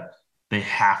situations that they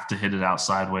have to hit it out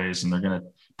sideways, and they're going to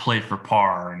play for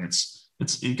par. And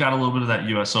it got a little bit of that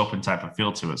US Open type of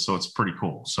feel to it. So it's pretty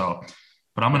cool. So,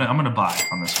 but I'm going to buy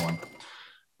on this one.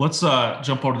 Let's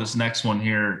jump over to this next one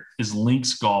here. Is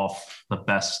links golf the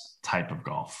best type of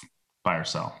golf? Buy or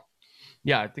sell?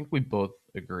 Yeah, I think we both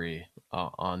agree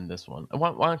on this one.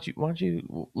 Why don't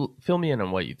you fill me in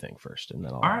on what you think first, and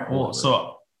then all right. Well,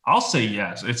 so I'll say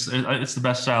yes. It's the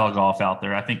best style of golf out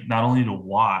there. I think not only to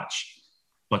watch,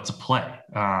 but to play.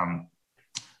 I'm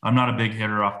not a big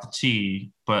hitter off the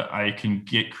tee, but I can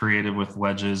get creative with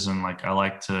wedges, and I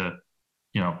like to,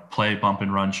 play bump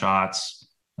and run shots.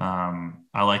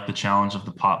 I like the challenge of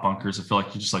the pot bunkers. I feel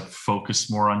like you just focus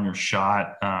more on your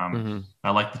shot. I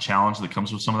like the challenge that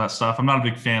comes with some of that stuff. I'm not a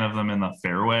big fan of them in the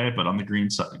fairway, but on the green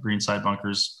side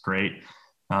bunkers, great.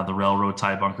 The railroad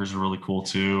tie bunkers are really cool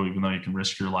too, even though you can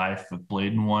risk your life with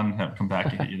blade in one, have come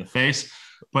back and hit you in the face.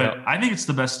 But I think it's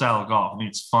the best style of golf. I think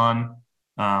it's fun.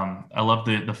 I love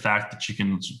the fact that you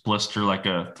can blister like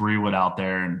a 3-wood out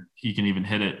there, and you can even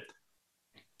hit it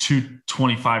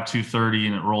 225, 230,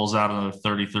 and it rolls out another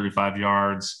 30, 35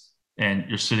 yards. And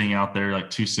you're sitting out there like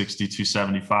 260,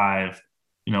 275,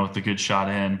 with a good shot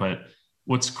in. But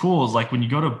what's cool is like when you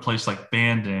go to a place like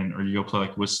Bandon, or you go play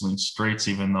like Whistling Straits,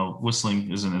 even though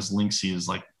Whistling isn't as linksy as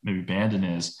like maybe Bandon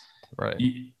is, right?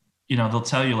 They'll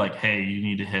tell you like, hey, you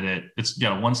need to hit it. It's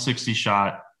got a 160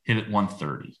 shot, hit it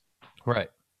 130. Right.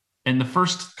 And the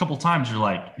first couple times you look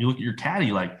at your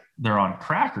caddy like they're on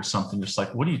crack or something. Just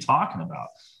like, what are you talking about?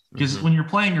 Because when you're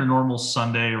playing your normal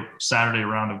Sunday or Saturday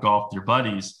round of golf with your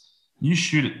buddies, you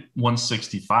shoot at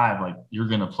 165, like you're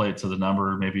going to play it to the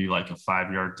number, maybe like a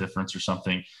 5-yard difference or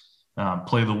something,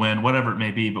 play the wind, whatever it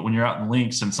may be. But when you're out in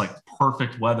links and it's like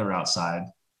perfect weather outside,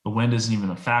 the wind isn't even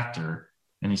a factor.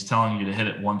 And he's telling you to hit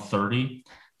it 130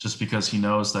 just because he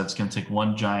knows that it's going to take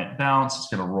one giant bounce. It's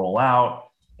going to roll out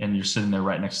and you're sitting there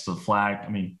right next to the flag. I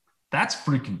mean, that's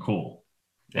freaking cool.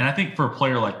 And I think for a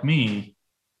player like me,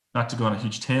 not to go on a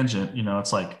huge tangent,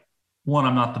 it's like, one,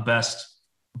 I'm not the best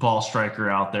ball striker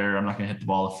out there. I'm not going to hit the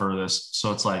ball the furthest.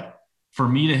 So it's like, for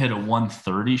me to hit a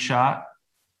 130 shot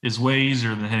is way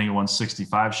easier than hitting a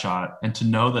 165 shot. And to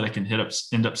know that I can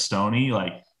end up stony,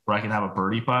 like where I can have a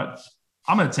birdie putt,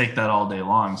 I'm going to take that all day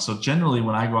long. So generally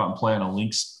when I go out and play on a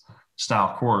links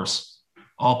style course,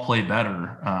 I'll play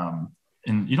better.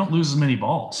 And you don't lose as many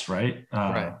balls, right?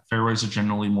 Right. Fairways are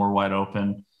generally more wide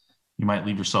open. You might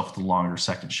leave yourself with a longer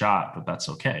second shot, but that's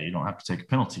okay. You don't have to take a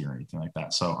penalty or anything like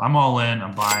that. So I'm all in.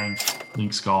 I'm buying.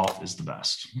 Links Golf is the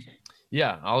best.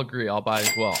 Yeah, I'll agree. I'll buy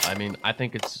as well. I mean, I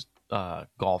think it's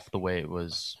golf the way it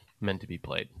was meant to be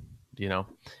played,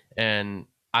 and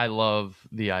I love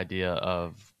the idea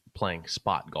of playing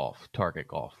spot golf, target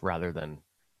golf, rather than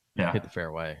hit the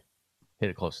fairway,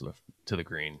 hit it close to the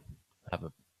green, have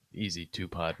a easy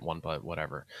 2-putt, 1-putt,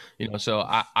 whatever, so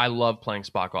I love playing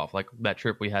spot golf. Like that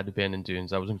trip we had to Bandon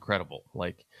Dunes, that was incredible.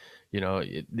 Like,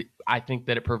 I think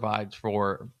that it provides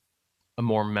for a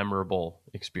more memorable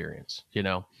experience,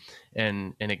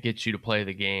 and it gets you to play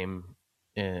the game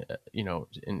in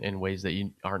ways that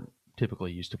you aren't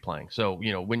typically used to playing. So,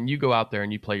 when you go out there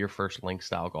and you play your first link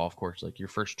style golf course, like your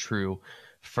first true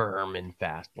firm and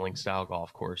fast link style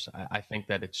golf course, I think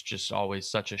that it's just always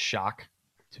such a shock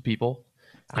to people.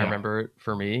 I remember it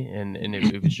for me, and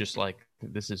it was just like,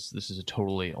 this is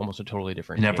almost a totally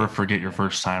different. Never forget your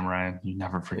first time, Ryan. You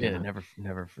never forget. Yeah,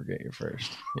 never forget your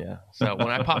first. Yeah. So when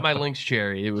I popped my links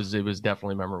cherry, it was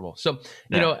definitely memorable. So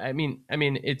I mean,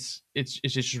 it's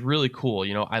just really cool.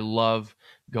 I love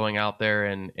going out there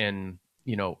and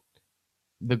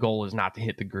the goal is not to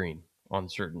hit the green on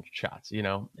certain shots,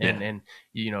 and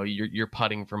you're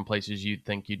putting from places you'd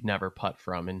think you'd never putt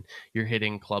from, and you're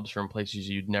hitting clubs from places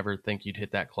you'd never think you'd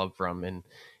hit that club from. And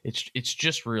it's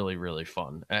just really, really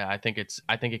fun. I think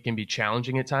it can be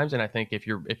challenging at times. And I think if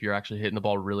you're actually hitting the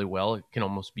ball really well, it can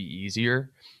almost be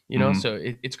easier, so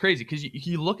it's crazy. Cause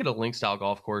you look at a link style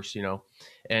golf course,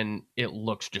 and it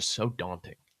looks just so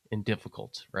daunting and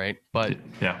difficult, right? But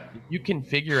you can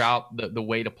figure out the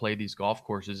way to play these golf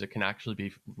courses. It can actually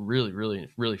be really, really,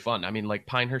 really fun. I mean, like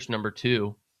Pinehurst number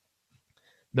 2,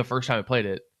 the first time I played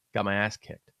it, got my ass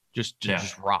kicked, just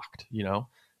rocked,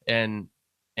 and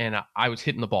I was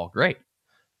hitting the ball great,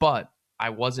 but I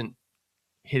wasn't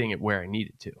hitting it where I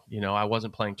needed to. I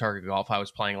wasn't playing target golf. I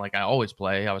was playing like I always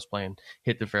play. I was playing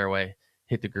hit the fairway,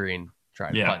 hit the green,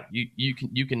 try to putt.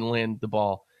 You can land the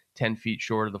ball 10 feet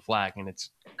short of the flag and it's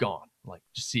gone. Like,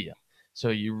 just see ya. So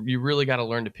you really got to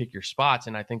learn to pick your spots.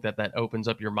 And I think that opens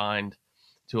up your mind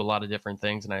to a lot of different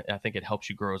things. And I think it helps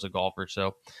you grow as a golfer.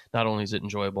 So not only is it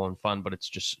enjoyable and fun, but it's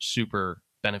just super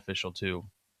beneficial to,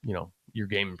 your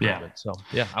game improvement. So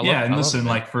I love it,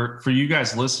 like for you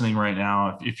guys listening right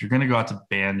now, if you're going to go out to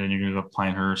Bandon, you're going to go to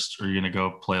Pinehurst, or you're going to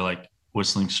go play like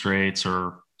Whistling Straits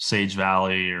or Sage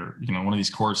Valley, or, one of these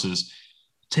courses,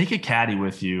 take a caddy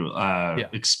with you,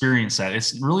 experience that.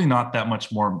 It's really not that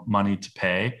much more money to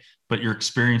pay, but your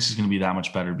experience is going to be that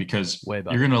much better because you're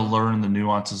going to learn the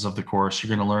nuances of the course.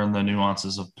 You're going to learn the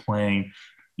nuances of playing,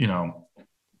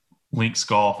 links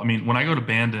golf. I mean, when I go to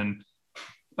Bandon,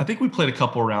 I think we played a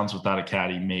couple of rounds without a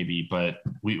caddy, maybe, but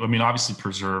obviously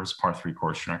Preserve's par 3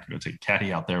 course. You're not going to take a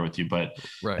caddy out there with you, but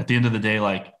at the end of the day,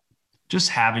 like, just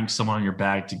having someone on your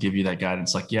bag to give you that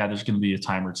guidance, like, there's going to be a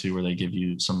time or two where they give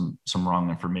you some wrong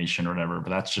information or whatever, but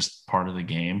that's just part of the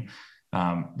game.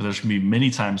 But there's going to be many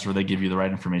times where they give you the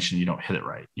right information, you don't hit it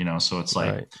right, so it's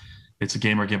like, it's a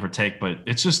game or give or take, but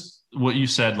it's just what you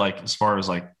said, like, as far as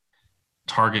like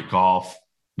target golf,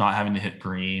 not having to hit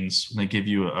greens. When they give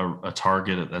you a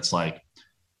target that's like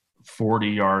 40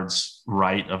 yards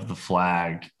right of the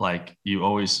flag, like you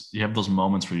have those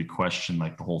moments where you question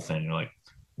like the whole thing. You're like,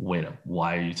 wait up,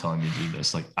 why are you telling me to do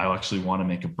this? Like, I actually want to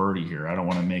make a birdie here. I don't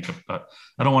want to make I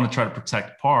don't want to try to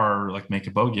protect par or like make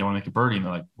a bogey. I want to make a birdie. And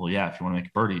they're like, well, yeah, if you want to make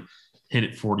a birdie, hit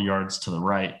it 40 yards to the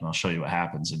right and I'll show you what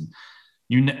happens.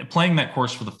 And playing that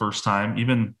course for the first time,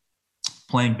 even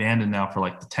playing Bandon now for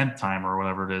like the 10th time or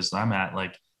whatever it is that I'm at,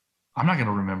 like, I'm not going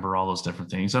to remember all those different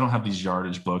things. I don't have these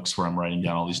yardage books where I'm writing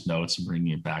down all these notes and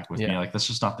bringing it back with me. Like, that's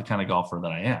just not the kind of golfer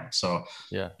that I am. So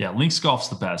yeah, links golf's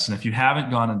the best. And if you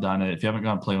haven't gone and done it, if you haven't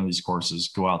gone and played one of these courses,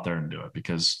 go out there and do it,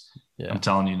 because I'm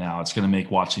telling you now, it's going to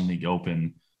make watching the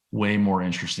Open way more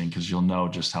interesting, because you'll know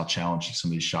just how challenging some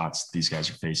of these shots these guys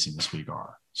are facing this week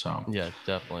are. So yeah,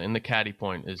 definitely. And the caddy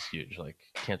point is huge. Like,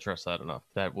 can't trust that enough.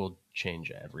 That will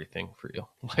change everything for you.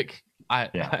 Like,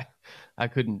 I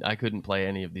couldn't play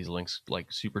any of these links, like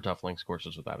super tough links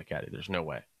courses, without a caddy. There's no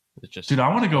way. It's just, dude, I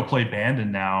want to go play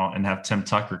Bandon now and have Tim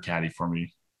Tucker caddy for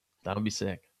me. That would be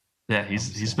sick. Yeah,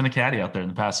 he's been a caddy out there in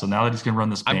the past. So now that he's gonna run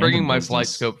this, I'm bringing my flight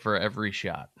scope for every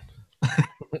shot.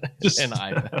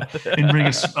 and bring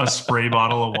a spray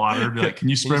bottle of water. Be like, can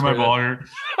you spray my ball here?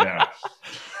 Yeah.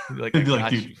 Like,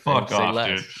 dude, fuck off,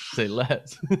 dude. Say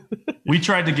less. We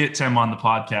tried to get Tim on the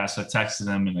podcast. I texted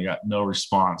him and I got no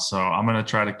response. So I'm going to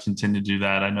try to continue to do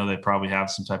that. I know they probably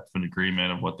have some type of an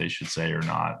agreement of what they should say or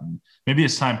not. And maybe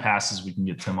as time passes, we can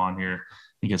get Tim on here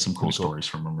and get some cool stories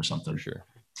from him or something. For sure.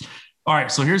 All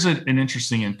right. So here's an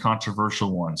interesting and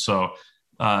controversial one. So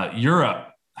Europe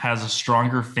has a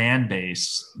stronger fan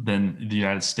base than the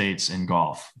United States in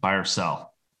golf. Buy or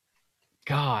sell?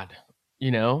 God,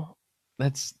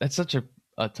 that's such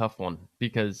a tough one,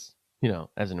 because,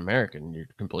 as an American, you're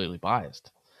completely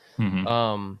biased.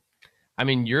 Mm-hmm. I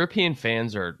mean, European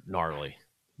fans are gnarly.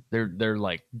 They're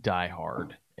like die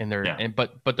hard, and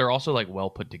but they're also like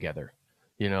well put together.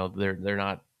 They're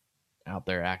not out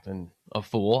there acting a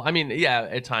fool. I mean, yeah,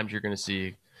 at times you're going to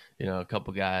see, a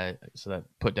couple guys that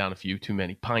put down a few too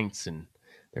many pints and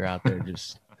they're out there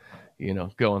just,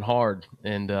 going hard.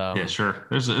 And yeah, sure.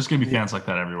 There's going to be fans like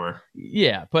that everywhere.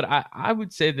 Yeah, but I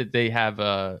would say that they have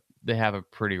a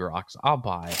pretty rocks. I'll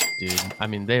buy it, dude. I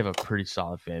mean, they have a pretty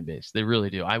solid fan base. They really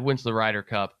do. I went to the Ryder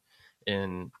Cup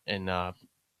in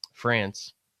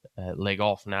France at Les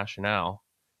Golf National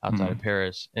outside of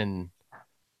Paris, and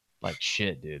like,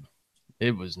 shit, dude,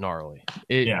 it was gnarly.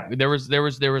 There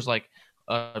was like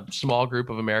a small group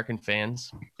of American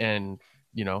fans, and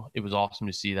it was awesome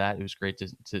to see that. It was great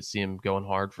to see him going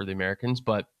hard for the Americans,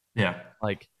 but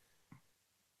like,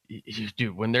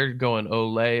 dude, when they're going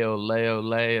ole, ole,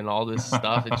 ole, and all this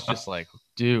stuff, it's just like,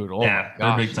 dude, my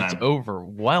gosh, it's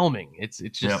overwhelming. It's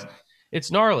just,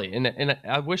 it's gnarly. And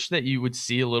I wish that you would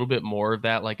see a little bit more of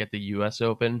that, like at the U.S.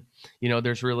 Open.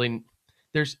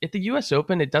 There's at the U.S.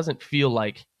 Open, it doesn't feel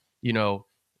like,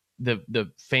 the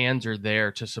fans are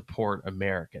there to support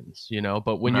Americans,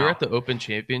 but when you're at the Open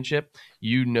Championship,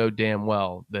 damn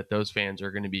well that those fans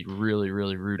are going to be really,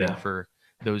 really rooting for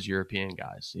those European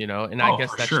guys, and I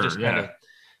guess that's just kind of,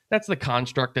 that's the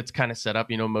construct that's kind of set up.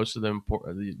 Most of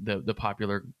the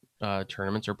popular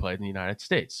tournaments are played in the United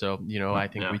States. So, I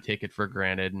think we take it for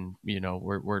granted, and,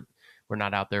 we're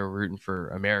not out there rooting for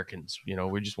Americans,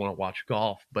 we just want to watch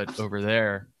golf. But over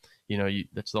there,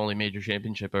 that's the only major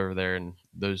championship over there, and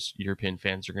those European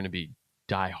fans are going to be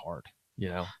die hard.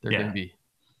 They're going to be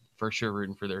for sure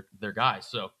rooting for their guys.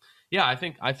 So, yeah, I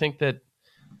think that,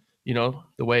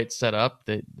 the way it's set up,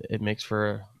 that it makes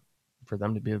for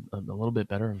them to be a little bit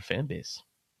better of a fan base.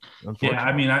 Yeah,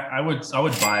 I mean, I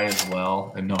would buy as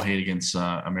well, and no hate against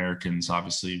Americans,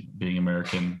 obviously being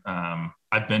American.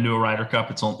 I've been to a Ryder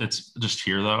Cup. It's just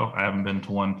here though. I haven't been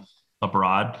to one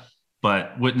abroad.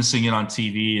 But witnessing it on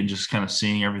TV and just kind of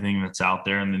seeing everything that's out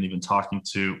there, and then even talking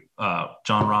to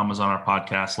John Rahm was on our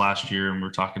podcast last year, and we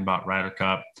were talking about Ryder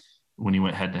Cup when he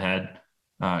went head to head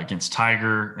against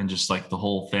Tiger, and just like the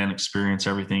whole fan experience,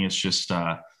 everything. It's just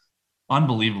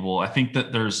unbelievable. I think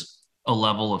that there's a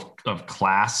level of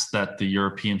class that the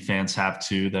European fans have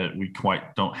too that we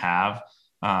quite don't have.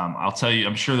 I'll tell you,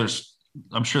 I'm sure there's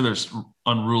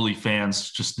unruly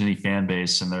fans just in any fan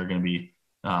base, and they're going to be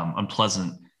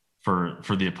unpleasant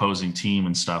for the opposing team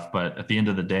and stuff. But at the end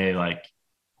of the day, like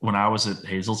when I was at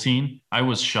Hazeltine, I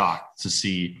was shocked to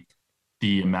see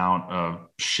the amount of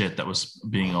shit that was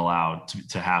being allowed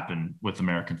to happen with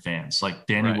American fans. Like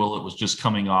Danny Willett was just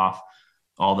coming off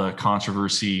all the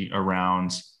controversy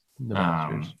around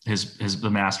the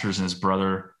Masters and his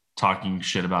brother talking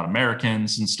shit about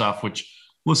Americans and stuff, which,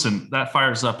 listen, that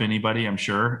fires up anybody, I'm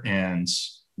sure. And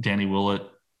Danny Willett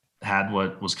had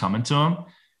what was coming to him.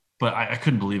 But I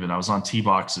couldn't believe it. I was on T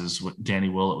boxes what Danny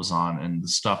Willett was on, and the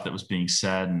stuff that was being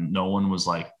said, and no one was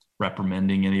like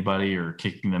reprimanding anybody or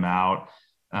kicking them out.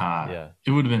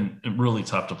 It would have been really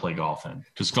tough to play golf in,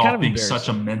 because golf being such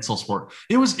a mental sport.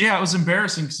 It was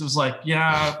embarrassing, because it was like,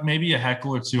 maybe a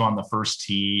heckle or two on the first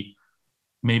tee,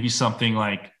 maybe something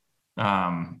like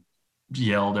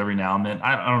yelled every now and then.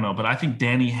 I don't know, but I think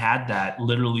Danny had that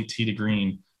literally tee to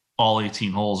green all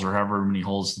 18 holes or however many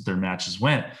holes that their matches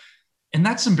went. And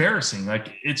that's embarrassing.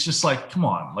 Like, it's just like, come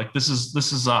on, like this is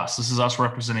us. This is us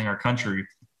representing our country.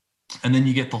 And then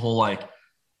you get the whole like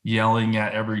yelling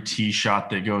at every tee shot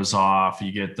that goes off.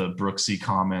 You get the Brooksy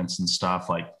comments and stuff.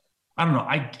 Like, I don't know.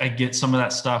 I get some of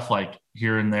that stuff like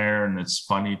here and there, and it's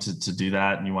funny to do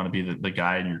that. And you want to be the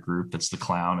guy in your group that's the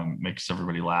clown and makes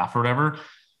everybody laugh or whatever.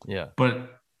 Yeah.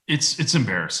 But it's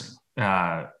embarrassing.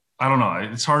 I don't know.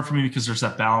 It's hard for me, because there's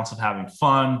that balance of having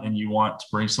fun and you want to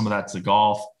bring some of that to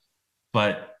golf,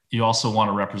 but you also want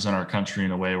to represent our country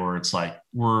in a way where it's like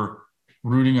we're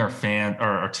rooting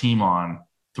our team on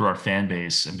through our fan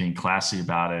base and being classy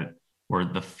about it, where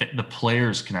the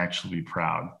players can actually be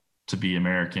proud to be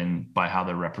American by how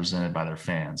they're represented by their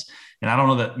fans. And I don't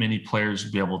know that many players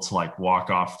would be able to like walk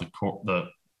off the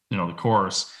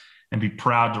course and be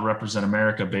proud to represent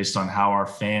America based on how our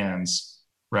fans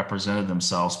represented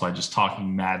themselves by just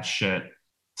talking mad shit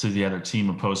to the other team,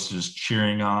 opposed to just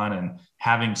cheering on and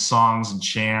having songs and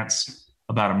chants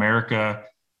about America.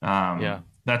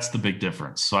 That's the big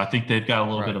difference. So I think they've got a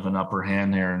little bit of an upper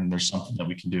hand there, and there's something that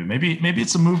we can do. Maybe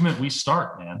it's a movement we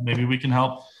start, man. Maybe we can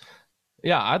help.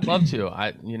 Yeah, I'd love to.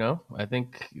 I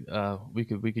think we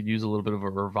could use a little bit of a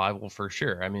revival for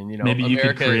sure. I mean, maybe America, you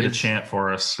could create a chant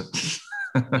for us.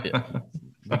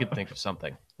 We could think of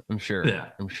something. I'm sure.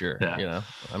 Yeah.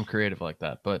 I'm creative like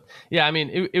that. But yeah, I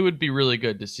mean, it would be really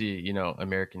good to see,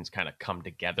 Americans kind of come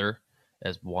together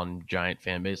as one giant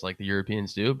fan base like the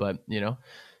Europeans do. But,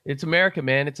 it's America,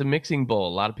 man. It's a mixing bowl.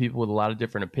 A lot of people with a lot of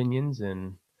different opinions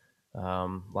and a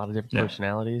lot of different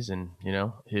personalities. And,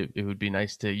 it would be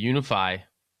nice to unify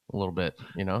a little bit,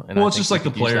 And well, it's just like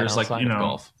the players, like,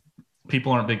 golf.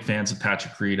 People aren't big fans of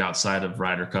Patrick Reed outside of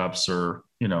Ryder Cups or,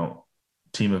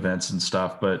 team events and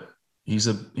stuff, but he's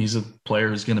a player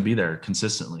who's going to be there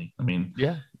consistently. I mean,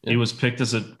 he was picked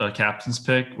as a captain's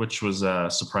pick, which was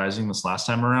surprising this last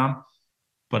time around.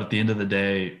 But at the end of the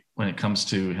day, when it comes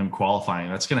to him qualifying,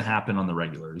 that's going to happen on the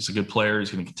regular. He's a good player.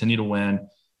 He's going to continue to win,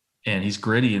 and he's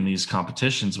gritty in these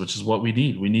competitions, which is what we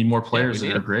need. We need more players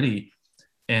that are gritty,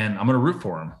 and I'm going to root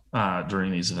for him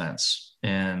during these events.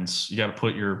 And you got to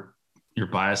put your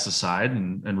bias aside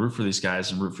and root for these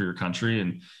guys and root for your country.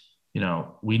 And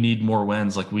we need more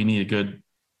wins. Like, we need a good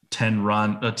 10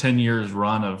 years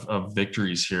run of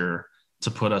victories here to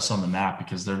put us on the map,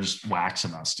 because they're just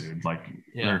waxing us, dude. Like,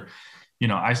 they're,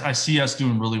 I see us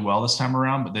doing really well this time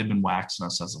around, but they've been waxing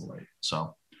us as of late.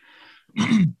 So, all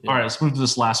right, let's move to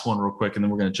this last one real quick, and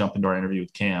then we're going to jump into our interview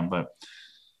with Cam. But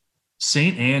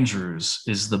St. Andrews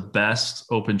is the best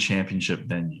Open Championship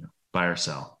venue. Buy or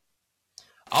sell?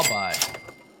 I'll buy.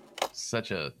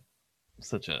 Such a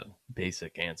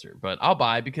basic answer, but I'll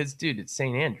buy, because dude, it's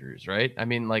St. Andrews, right? I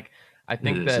mean, like, I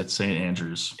think it's St.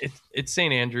 Andrews. It's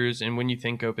St. Andrews. And when you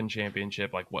think Open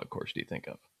Championship, like, what course do you think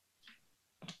of?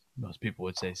 Most people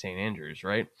would say St. Andrews,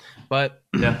 right? But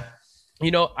yeah,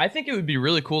 I think it would be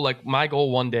really cool. Like, my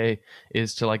goal one day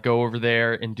is to like go over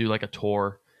there and do like a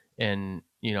tour and,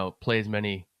 play as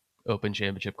many Open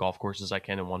Championship golf courses as I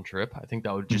can in one trip. I think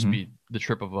that would just be the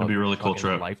trip of a really cool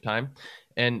trip, lifetime.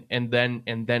 And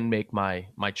then make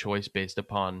my choice based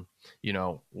upon,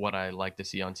 what I like to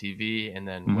see on TV, and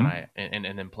then when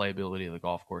and then playability of the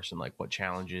golf course, and like what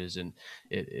challenges and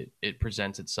it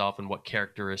presents itself, and what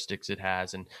characteristics it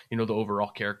has, and the overall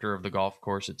character of the golf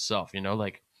course itself.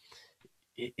 Like,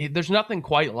 there's nothing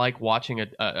quite like watching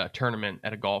a tournament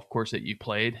at a golf course that you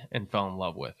played and fell in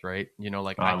love with, right?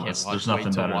 Like, I can't watch. There's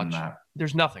nothing better than that.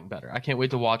 There's nothing better. I can't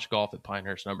wait to watch golf at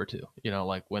Pinehurst number 2.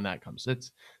 Like, when that comes,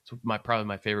 it's probably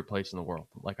my favorite place in the world.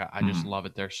 Like, I just love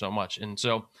it there so much. And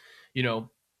so,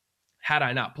 had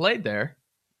I not played there,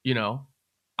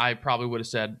 I probably would have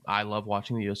said I love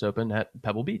watching the U.S. Open at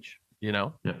Pebble Beach.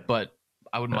 But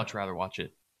I would much rather watch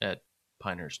it at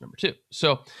Pinehurst number 2.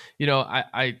 So,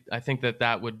 I think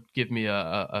that would give me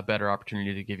a better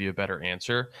opportunity to give you a better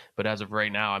answer. But as of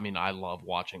right now, I mean, I love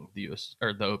watching the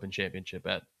Open Championship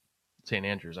at St.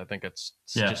 Andrews. I think it's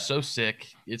just so sick.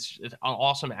 It's an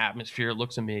awesome atmosphere. It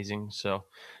looks amazing. So,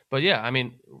 but yeah, I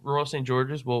mean, Royal St.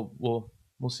 George's, we'll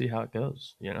see how it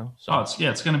goes, So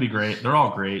it's going to be great. They're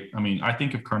all great. I mean, I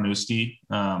think of Carnoustie.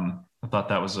 I thought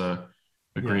that was a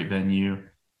great venue.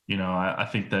 I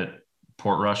think that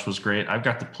Portrush was great. I've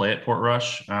got to play at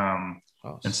Portrush.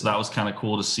 And so that was kind of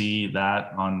cool to see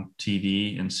that on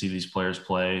TV and see these players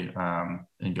play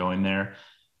and going there.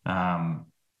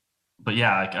 But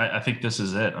yeah, I think this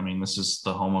is it. I mean, this is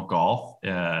the home of golf.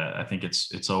 I think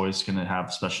it's always going to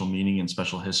have special meaning and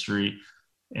special history,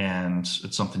 and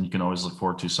it's something you can always look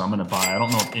forward to. So I'm going to buy. I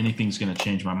don't know if anything's going to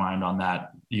change my mind on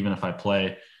that, even if I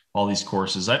play all these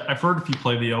courses. I've heard if you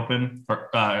play the Open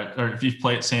or if you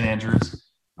play at St. Andrews,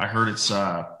 I heard it's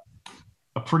a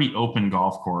pretty open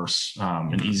golf course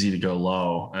and easy to go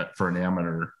low for an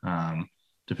amateur,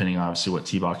 depending obviously what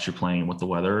tee box you're playing and what the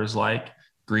weather is like.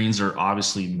 Greens are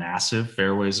obviously massive.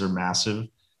 Fairways are massive.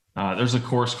 There's a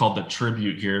course called the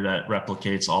Tribute here that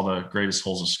replicates all the greatest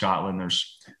holes of Scotland.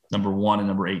 There's number 1 and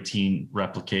number 18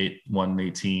 replicate 1 and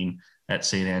 18 at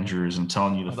St. Andrews. I'm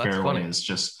telling you, the fairway is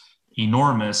just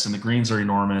enormous and the greens are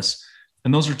enormous.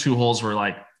 And those are 2 holes where,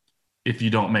 like, if you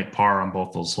don't make par on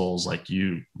both those holes, like,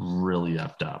 you really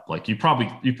effed up. Like, you probably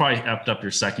effed up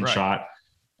your second shot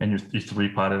and you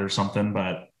 3-putted or something,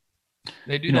 but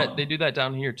they do that. They do that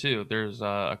down here too. There's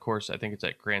a course, I think it's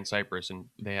at Grand Cypress, and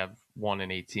they have 1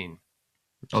 and 18.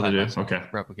 Oh, they do. Okay,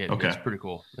 replicated. Okay, it's pretty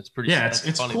cool. It's pretty. Yeah,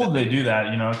 it's cool they do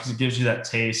that. Because it gives you that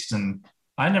taste. And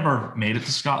I never made it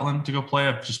to Scotland to go play.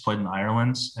 I've just played in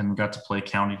Ireland and got to play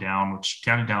County Down, which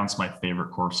County Down's my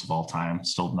favorite course of all time.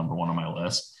 Still number 1 on my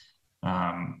list.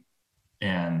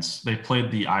 And they played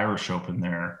the Irish Open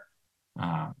there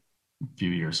a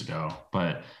few years ago,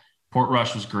 but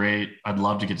Portrush was great. I'd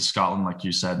love to get to Scotland, like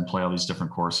you said, and play all these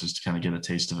different courses to kind of get a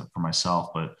taste of it for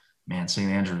myself. But man,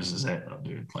 St. Andrews is it, though,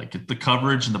 dude. Like, the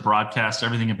coverage and the broadcast,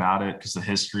 everything about it, because the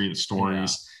history, the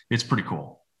stories, it's pretty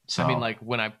cool. So I mean, like,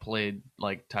 when I played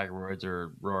like Tiger Woods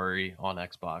or Rory on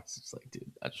Xbox, it's like, dude,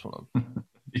 I just want to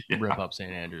rip up St.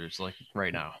 Andrews like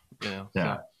right now. Yeah.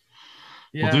 So,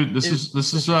 yeah. Well, dude, this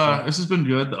has been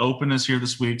good. The Open is here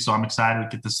this week, so I'm excited to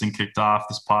get this thing kicked off.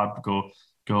 This pod go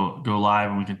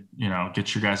live, and we can,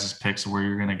 get your guys' picks of where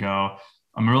you're going to go.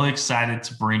 I'm really excited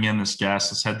to bring in this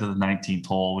guest. Let's head to the 19th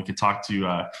hole. We could talk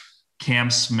to Cam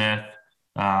Smith,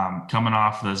 coming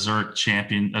off the Zurich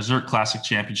Classic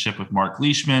Championship with Mark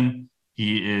Leishman.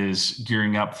 He is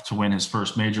gearing up to win his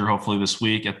first major, hopefully this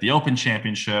week, at the Open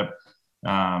Championship.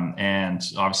 And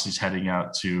obviously he's heading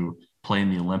out to play in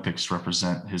the Olympics to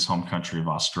represent his home country of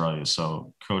Australia.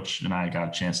 So Coach and I got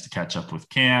a chance to catch up with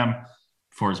Cam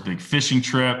for his big fishing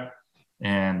trip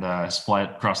and his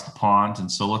flight across the pond.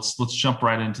 And so let's jump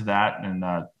right into that and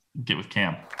get with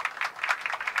Cam.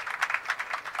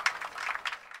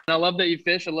 I love that you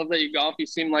fish. I love that you golf. You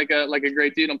seem like a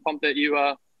great dude. I'm pumped that you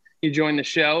joined the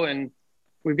show, and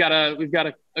we've got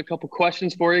a couple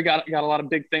questions for you. Got a lot of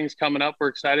big things coming up. We're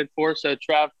excited for. So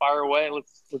Trav, fire away.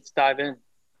 Let's dive in.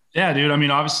 Yeah, dude. I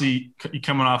mean, obviously, you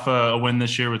coming off a win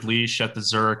this year with Leash at the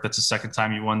Zurich. That's the second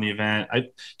time you won the event.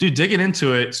 Digging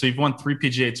into it. So you've won 3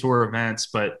 PGA Tour events,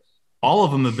 but all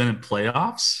of them have been in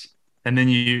playoffs. And then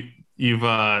you've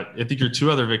I think your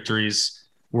 2 other victories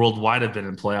worldwide have been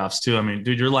in playoffs too. I mean,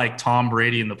 dude, you're like Tom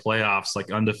Brady in the playoffs, like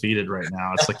undefeated right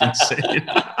now. It's like insane.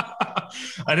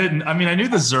 I knew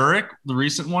the Zurich, the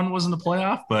recent one, was in the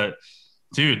playoff, but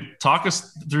dude, talk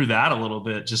us through that a little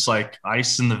bit. Just like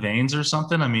ice in the veins or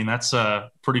something. I mean, that's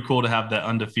pretty cool to have that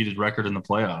undefeated record in the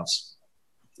playoffs.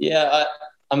 Yeah,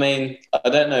 I mean, I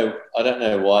don't know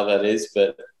why that is,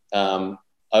 but I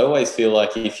always feel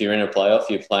like if you're in a playoff,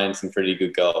 you're playing some pretty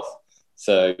good golf.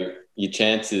 So your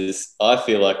chances, I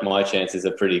feel like my chances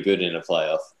are pretty good in a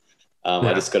playoff.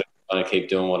 I just got to kind of keep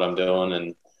doing what I'm doing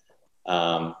and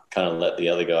kind of let the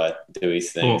other guy do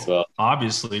his thing as well.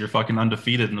 Obviously, you're fucking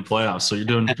undefeated in the playoffs, so you're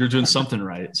doing something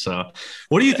right. So,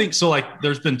 what do you think? So, like,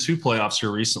 there's been 2 playoffs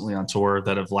here recently on tour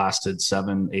that have lasted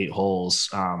 7-8 holes,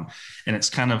 and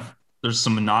it's kind of, there's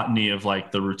some monotony of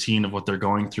like the routine of what they're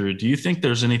going through. Do you think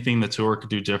there's anything the tour could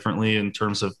do differently in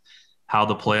terms of how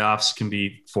the playoffs can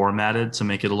be formatted to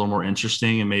make it a little more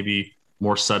interesting and maybe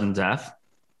more sudden death?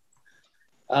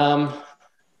 I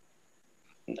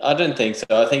don't think so.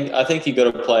 I think you've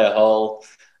got to play a hole.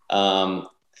 I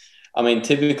mean,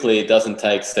 typically it doesn't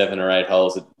take 7 or 8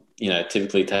 holes. It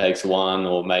typically takes 1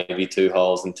 or maybe 2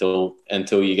 holes until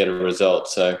you get a result.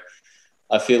 So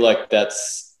I feel like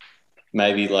that's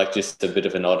maybe like just a bit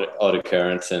of an odd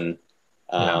occurrence, and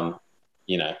and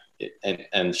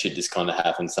shit just kind of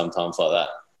happens sometimes like that.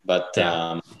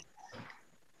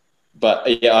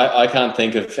 But yeah, I can't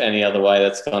think of any other way.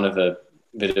 That's kind of a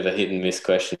bit of a hit and miss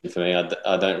question for me.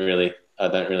 I don't really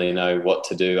know what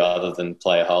to do other than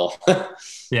play a hole.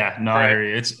 Yeah, no, I hear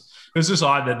you. It's just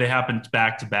odd that they happened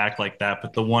back to back like that.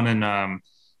 But the one in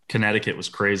Connecticut was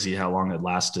crazy how long it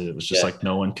lasted. It was just Yeah. like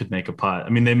no one could make a putt. I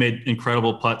mean, they made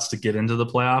incredible putts to get into the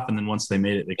playoff, and then once they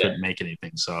made it, they couldn't make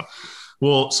anything. So,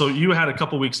 well, so you had a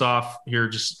couple weeks off here,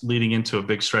 just leading into a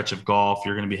big stretch of golf.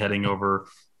 You're going to be heading over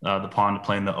the pond to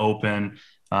play in the Open,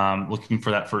 looking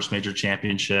for that first major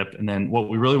championship. And then what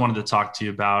we really wanted to talk to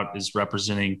you about is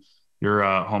representing your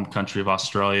home country of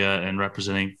Australia and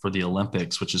representing for the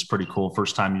Olympics, which is pretty cool.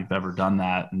 First time you've ever done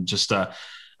that. And just, I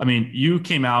mean, you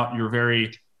came out, you're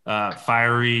very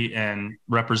fiery and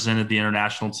represented the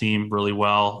international team really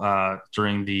well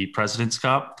during the President's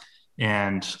Cup.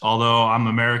 And although I'm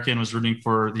American, was rooting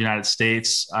for the United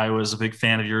States, I was a big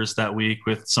fan of yours that week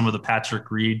with some of the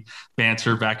Patrick Reed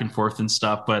banter back and forth and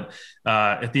stuff. But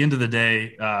at the end of the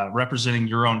day, representing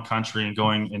your own country and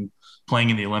going and playing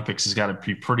in the Olympics has got to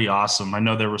be pretty awesome. I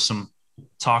know there was some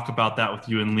talk about that with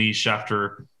you and Leash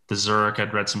after the Zurich.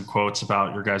 I'd read some quotes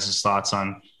about your guys' thoughts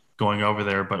on going over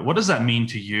there. But what does that mean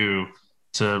to you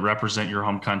to represent your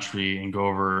home country and go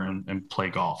over and play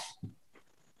golf?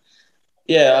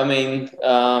 Yeah, I mean,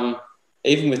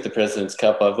 even with the President's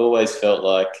Cup, I've always felt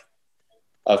like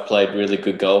I've played really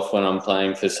good golf when I'm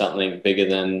playing for something bigger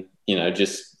than, you know,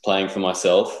 just playing for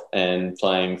myself and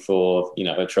playing for, you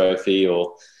know, a trophy.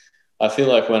 Or I feel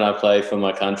like when I play for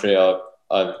my country, I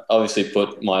obviously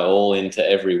put my all into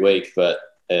every week, but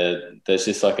there's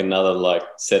just like another like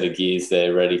set of gears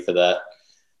there ready for that.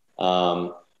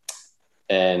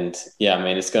 And yeah, I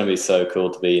mean, it's going to be so cool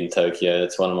to be in Tokyo.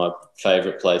 It's one of my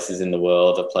favorite places in the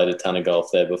world. I've played a ton of golf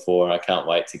there before. I can't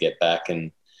wait to get back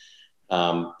and,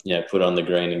 you know, put on the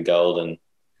green and gold and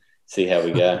see how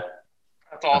we go.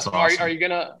 That's awesome. Are you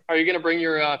gonna bring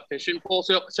your fishing pole?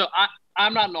 So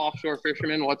I'm not an offshore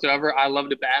fisherman whatsoever. I love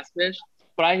to bass fish,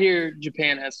 but I hear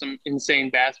Japan has some insane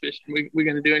bass fishing. We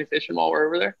gonna do any fishing while we're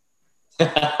over there?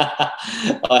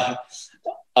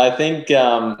 I think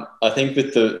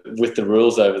with the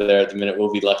rules over there at the minute,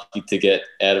 we'll be lucky to get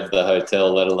out of the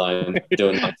hotel, let alone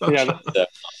doing that. Yeah,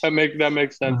 that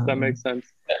makes sense. That makes sense.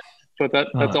 But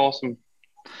that's awesome.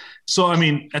 So, I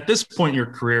mean, at this point in your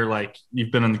career, like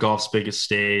you've been on the golf's biggest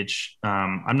stage.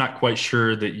 I'm not quite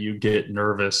sure that you get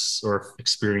nervous or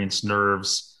experience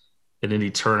nerves at any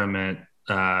tournament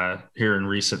here in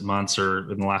recent months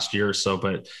or in the last year or so.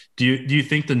 But do you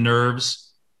think the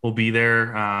nerves will be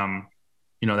there?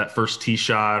 You know, that first tee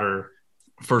shot or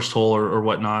first hole or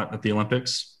whatnot at the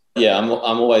Olympics? Yeah, I'm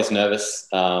always nervous.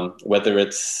 Whether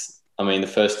it's, I mean, the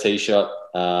first tee shot,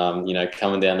 you know,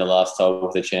 coming down the last hole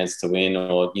with a chance to win,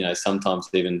 or, you know, sometimes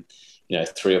even, you know,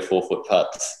 3 or 4 foot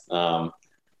putts. I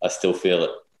still feel it.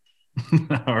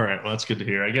 All right. Well, that's good to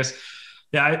hear. I guess,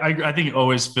 yeah, I think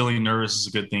always feeling nervous is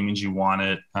a good thing, means you want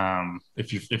it.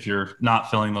 If you're not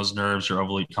feeling those nerves, you're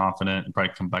overly confident and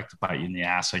probably come back to bite you in the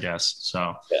ass, I guess.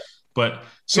 So, yeah. But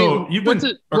so you've been.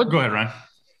 Go ahead, Ryan.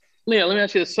 Yeah, let me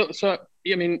ask you this. So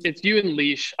I mean, it's you and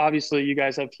Leash. Obviously, you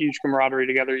guys have huge camaraderie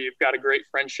together. You've got a great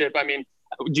friendship. I mean,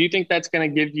 do you think that's going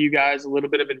to give you guys a little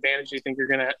bit of advantage? Do you think you're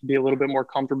going to be a little bit more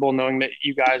comfortable knowing that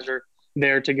you guys are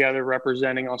there together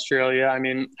representing Australia? I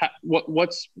mean,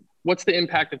 what's the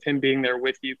impact of him being there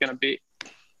with you going to be?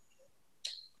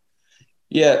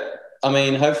 Yeah, I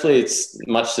mean, hopefully it's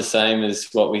much the same as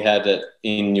what we had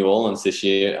in New Orleans this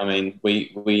year. I mean,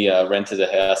 we rented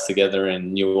a house together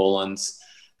in New Orleans.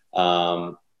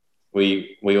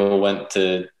 We all went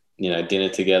to, you know, dinner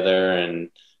together and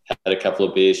had a couple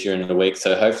of beers during the week.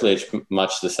 So hopefully it's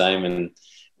much the same and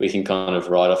we can kind of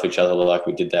ride off each other like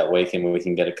we did that week and we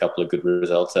can get a couple of good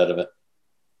results out of it.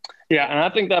 Yeah, and I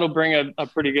think that'll bring a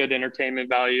pretty good entertainment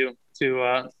value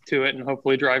to it and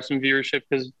hopefully drive some viewership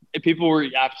because people were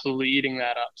absolutely eating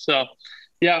that up. So,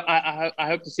 yeah, I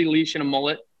hope to see Leash in a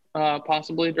mullet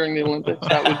possibly during the Olympics.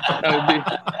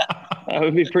 That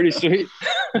would be pretty sweet.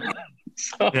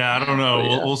 So, yeah, I don't know.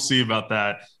 Yeah. We'll see about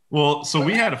that. Well, so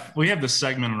we have this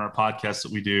segment on our podcast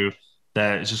that we do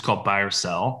that is just called Buy or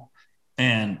Sell.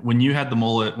 And when you had the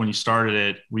mullet, when you started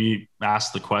it, we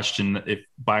asked the question, if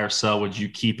buy or sell, would you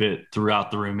keep it throughout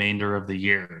the remainder of the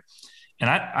year? And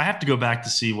I have to go back to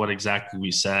see what exactly we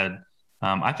said.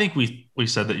 I think we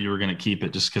said that you were going to keep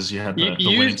it just because you had the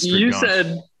winning streak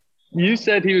going. You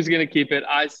said he was going to keep it.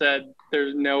 I said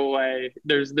there's no way.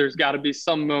 There's got to be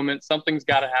some moment. Something's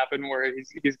got to happen where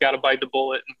he's got to bite the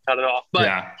bullet and cut it off. But,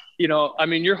 yeah. You know, I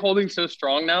mean, you're holding so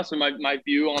strong now, so my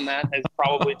view on that has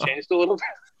probably changed a little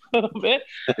bit.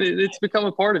 It's become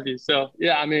a part of you. So,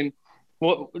 yeah, I mean,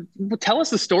 tell us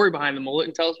the story behind the mullet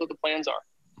and tell us what the plans are.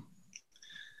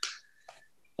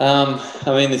 I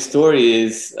mean, the story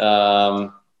is,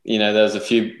 you know, there was a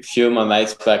few of my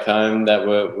mates back home that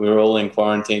we were all in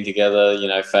quarantine together, you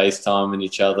know, FaceTiming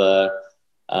each other.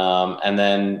 And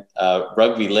then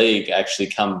rugby league actually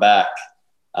come back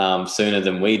sooner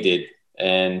than we did.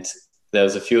 And there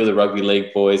was a few of the rugby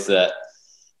league boys that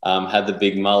had the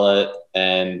big mullet,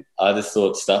 and I just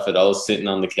thought, stuff it. I was sitting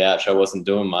on the couch. I wasn't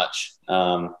doing much.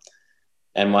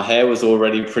 And my hair was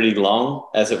already pretty long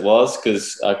as it was,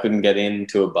 because I couldn't get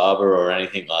into a barber or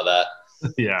anything like that.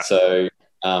 Yeah. So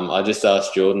I just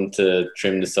asked Jordan to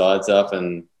trim the sides up,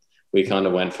 and we kind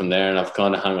of went from there, and I've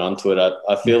kind of hung on to it.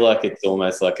 I feel like it's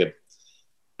almost like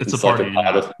it's a part of it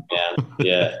now.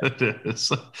 Yeah. It is.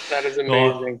 That is amazing.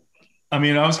 Well, I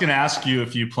mean, I was going to ask you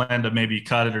if you plan to maybe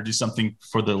cut it or do something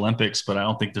for the Olympics, but I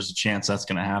don't think there's a chance that's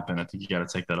going to happen. I think you got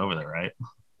to take that over there, right?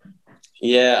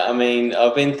 Yeah, I mean,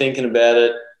 I've been thinking about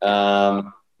it.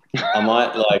 I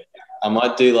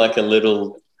might do like a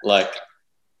little like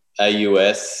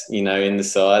AUS, in the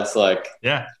sides, like,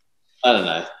 yeah, I don't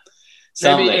know.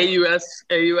 Something. Maybe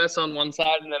AUS on one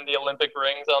side and then the Olympic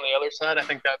rings on the other side. I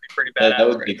think that'd be pretty badass. That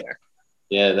would be there.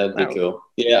 Yeah, that'd be cool.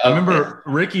 Yeah, I remember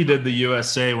Ricky did the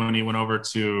USA when he went over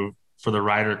for the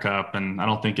Ryder Cup, and I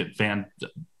don't think it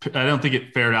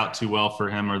fared out too well for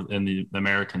him or in the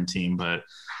American team, but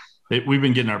we've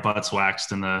been getting our butts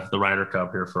waxed in the Ryder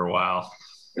Cup here for a while.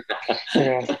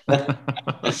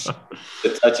 It's a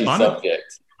touchy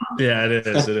subject. Yeah, it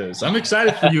is. I'm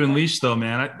excited for you and Leash, though,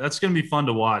 man. That's going to be fun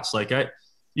to watch. Like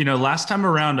last time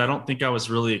around, I don't think I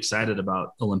was really excited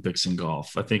about Olympics in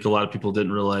golf. I think a lot of people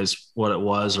didn't realize what it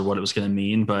was or what it was going to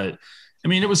mean. But, I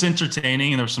mean, it was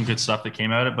entertaining and there was some good stuff that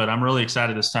came out of it. But I'm really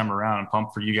excited this time around. I'm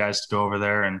pumped for you guys to go over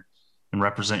there and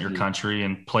represent your country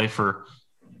and play for,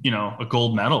 a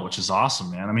gold medal, which is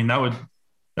awesome, man. I mean,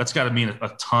 that's got to mean a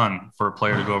ton for a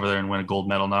player to go over there and win a gold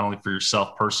medal, not only for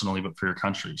yourself personally, but for your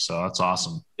country. So that's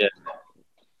awesome. Yeah,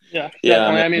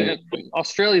 definitely. I mean,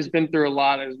 Australia's been through a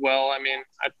lot as well. I mean,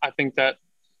 I think that,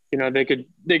 they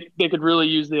could really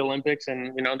use the Olympics,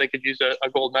 and, they could use a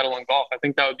gold medal in golf. I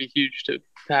think that would be huge to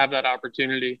have that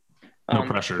opportunity. No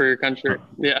pressure for your country.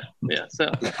 Yeah.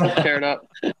 So tear it up.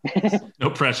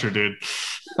 No pressure, dude.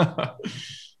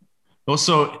 Well,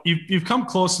 so you've come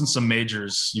close in some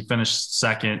majors. You finished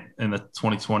second in the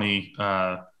 2020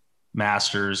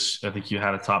 Masters. I think you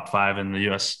had a top 5 in the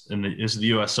US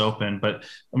Open. But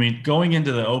I mean, going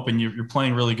into the Open, you're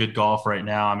playing really good golf right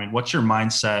now. I mean, what's your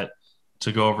mindset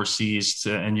to go overseas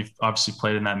and you've obviously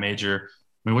played in that major?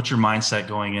 I mean, what's your mindset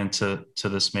going into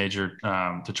this major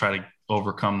to try to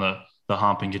overcome the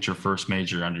hump and get your first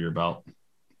major under your belt?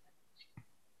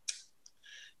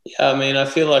 Yeah, I mean, I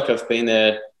feel like I've been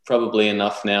there probably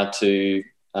enough now to,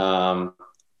 have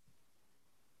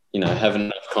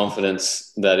enough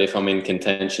confidence that if I'm in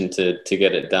contention to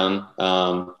get it done.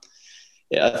 I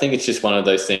think it's just one of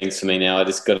those things for me now. I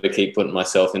just got to keep putting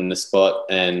myself in the spot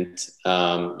and,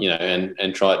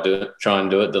 and try and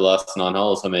do it the last 9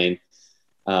 holes. I mean,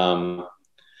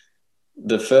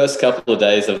 the first couple of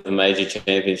days of the major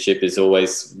championship is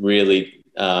always really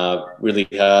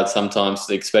hard. Sometimes,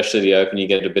 especially the Open, you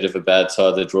get a bit of a bad side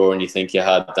of the draw and you think you're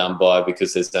hard done by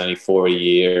because there's only 4 a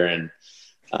year. And,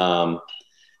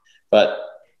 but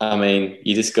I mean,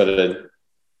 you just got to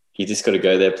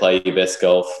go there, play your best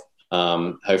golf.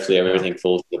 Hopefully everything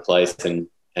falls into place and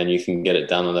you can get it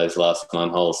done on those last 9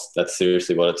 holes. That's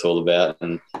seriously what it's all about.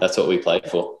 And that's what we play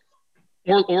for.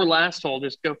 Or last hole,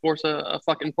 just go force a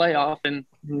fucking playoff and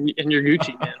you're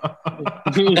Gucci, man.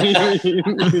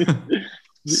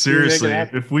 Seriously,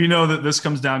 if we know that this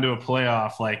comes down to a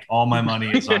playoff, like all my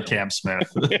money is on Cam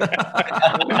Smith.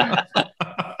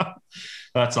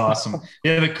 That's awesome.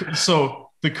 Yeah.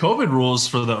 So the COVID rules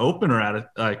for the Open are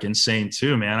like insane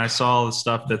too, man. I saw all the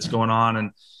stuff that's going on, and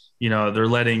they're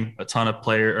letting a ton of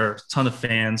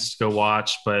fans go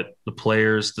watch, but the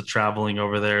players, the traveling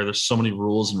over there's so many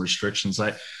rules and restrictions.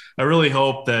 I really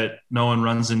hope that no one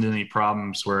runs into any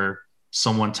problems where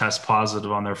someone tests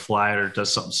positive on their flight or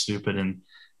does something stupid and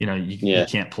you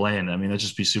can't play in. I mean, that'd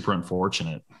just be super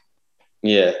unfortunate.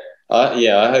 Yeah.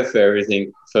 I hope for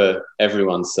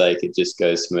everyone's sake, it just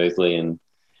goes smoothly and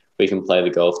we can play the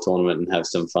golf tournament and have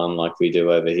some fun like we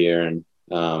do over here. And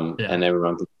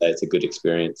everyone can say it's a good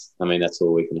experience. I mean, that's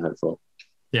all we can hope for.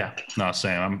 Yeah, no,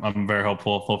 same. I'm very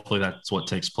hopeful. Hopefully that's what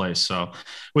takes place. So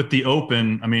with the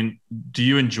Open, I mean, do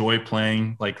you enjoy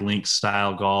playing like links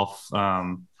style golf?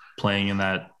 Playing in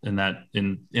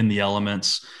the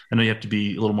elements? I know you have to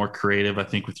be a little more creative, I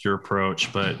think, with your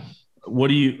approach, but what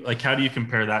do you like? How do you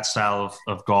compare that style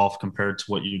of golf compared to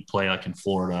what you'd play like in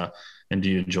Florida? And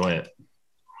do you enjoy it?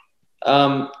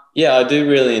 Yeah, I do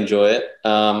really enjoy it.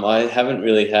 I haven't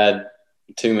really had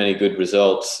too many good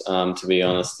results, to be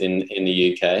honest, in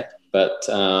the UK, but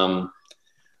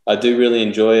I do really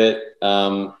enjoy it.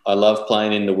 I love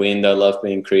playing in the wind. I love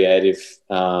being creative,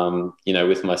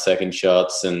 with my second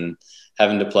shots and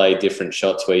having to play different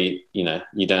shots where,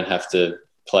 you don't have to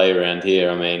play around here.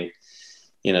 I mean,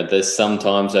 there's some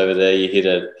times over there you hit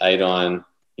an 8-iron,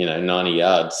 90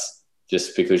 yards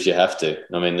just because you have to.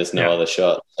 I mean, there's no other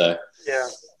shot. So,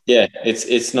 yeah,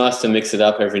 it's nice to mix it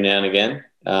up every now and again.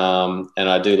 And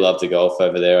I do love the golf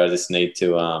over there. I just need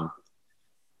to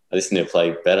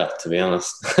play better, to be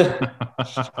honest.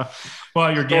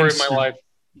 Well, your Story game, of my life.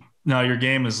 No, your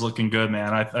game is looking good,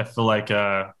 man. I feel like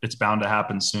it's bound to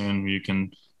happen soon. You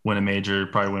can win a major,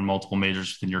 probably win multiple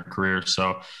majors within your career.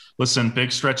 So, listen,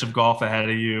 big stretch of golf ahead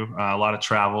of you, a lot of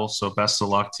travel. So, best of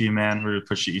luck to you, man. We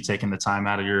appreciate you taking the time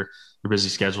out of your busy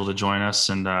schedule to join us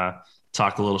and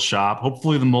talk a little shop.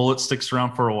 Hopefully, the mullet sticks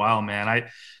around for a while, man.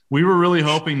 We were really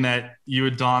hoping that you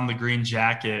would don the green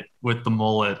jacket with the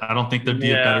mullet. I don't think there'd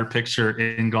be a better picture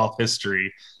in golf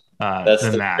history That's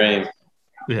than the that. dream.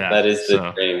 Yeah, that is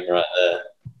the dream right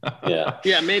there.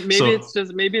 Yeah.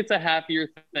 Maybe it's a half year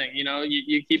thing.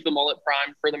 You keep the mullet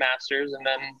primed for the Masters, and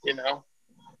then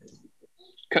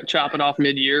chop it off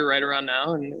mid year right around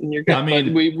now, and you're good. I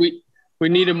mean, we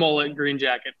need a mullet green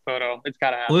jacket photo. It's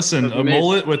gotta happen. Listen, a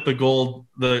mullet with the gold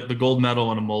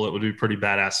medal and a mullet would be pretty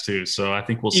badass too. So I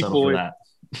think we'll settle for that.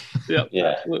 Yep.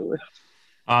 Yeah, absolutely.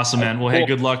 Awesome, man. Well, hey,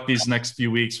 good luck these next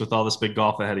few weeks with all this big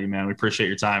golf ahead of you, man. We appreciate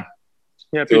your time.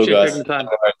 Yeah, appreciate taking the time.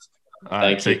 All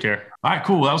right, take care. All right,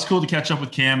 cool. That was cool to catch up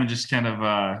with Cam and just kind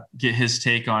of get his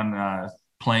take on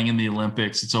playing in the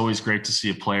Olympics. It's always great to see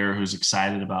a player who's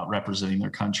excited about representing their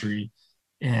country.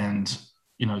 And,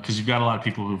 because you've got a lot of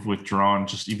people who've withdrawn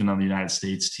just even on the United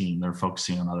States team, they're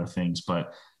focusing on other things.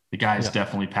 But the guy is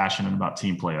definitely passionate about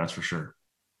team play. That's for sure.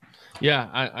 Yeah,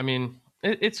 I mean,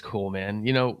 it's cool, man.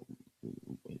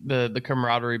 The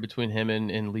camaraderie between him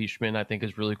and Leishman, I think,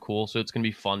 is really cool. So it's going to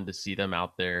be fun to see them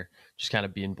out there just kind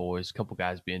of being boys, a couple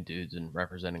guys being dudes and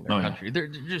representing their country. They're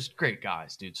just great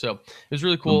guys, dude. So it was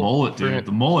really cool. The mullet, dude.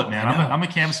 The mullet, man. I'm a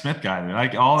Cam Smith guy,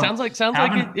 dude. Sounds like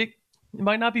it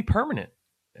might not be permanent.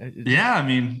 Yeah, I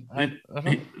mean,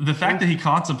 the fact that he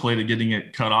contemplated getting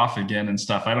it cut off again and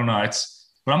stuff, I don't know.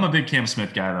 But I'm a big Cam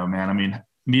Smith guy, though, man. I mean,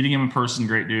 meeting him in person,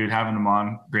 great dude. Having him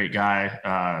on, great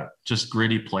guy. Just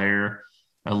gritty player.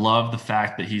 I love the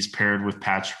fact that he's paired with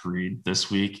Patrick Reed this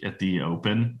week at the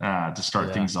Open to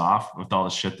start things off with all the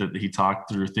shit that he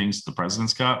talked through things at the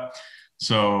President's Cup.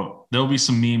 So there'll be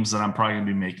some memes that I'm probably going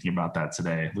to be making about that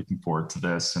today. Looking forward to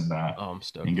this and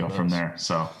go from there.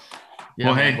 So,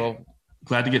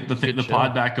 glad to get the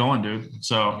pod back going, dude.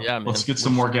 So let's get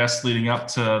some more guests leading up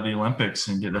to the Olympics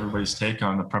and get everybody's take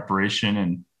on the preparation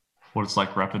and what it's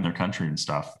like repping their country and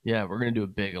stuff. Yeah, we're going to do a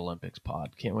big Olympics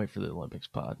pod. Can't wait for the Olympics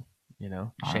pod.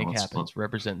 Shank happens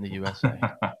representing the USA.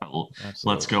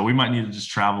 Let's go. We might need to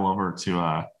just travel over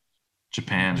to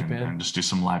Japan. And just do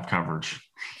some live coverage.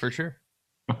 For sure.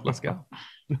 Let's go.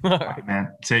 All right,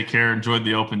 man. Take care. Enjoyed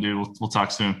the Open, dude. We'll talk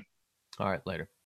soon. All right, later.